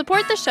 To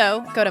support the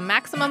show, go to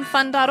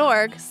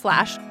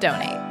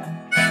MaximumFun.org/donate.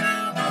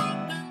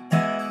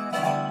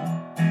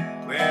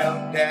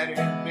 Well, Daddy,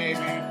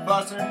 baby,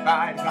 bustin'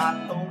 by,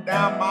 got low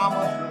down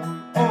mama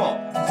blues. Oh,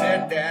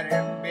 said Daddy,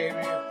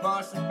 baby,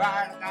 bustin'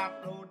 by,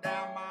 got low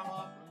down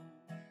mama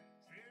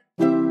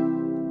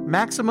blues.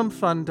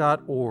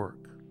 MaximumFun.org.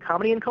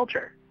 Comedy and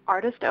culture.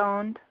 Artist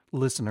owned.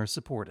 Listener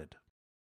supported.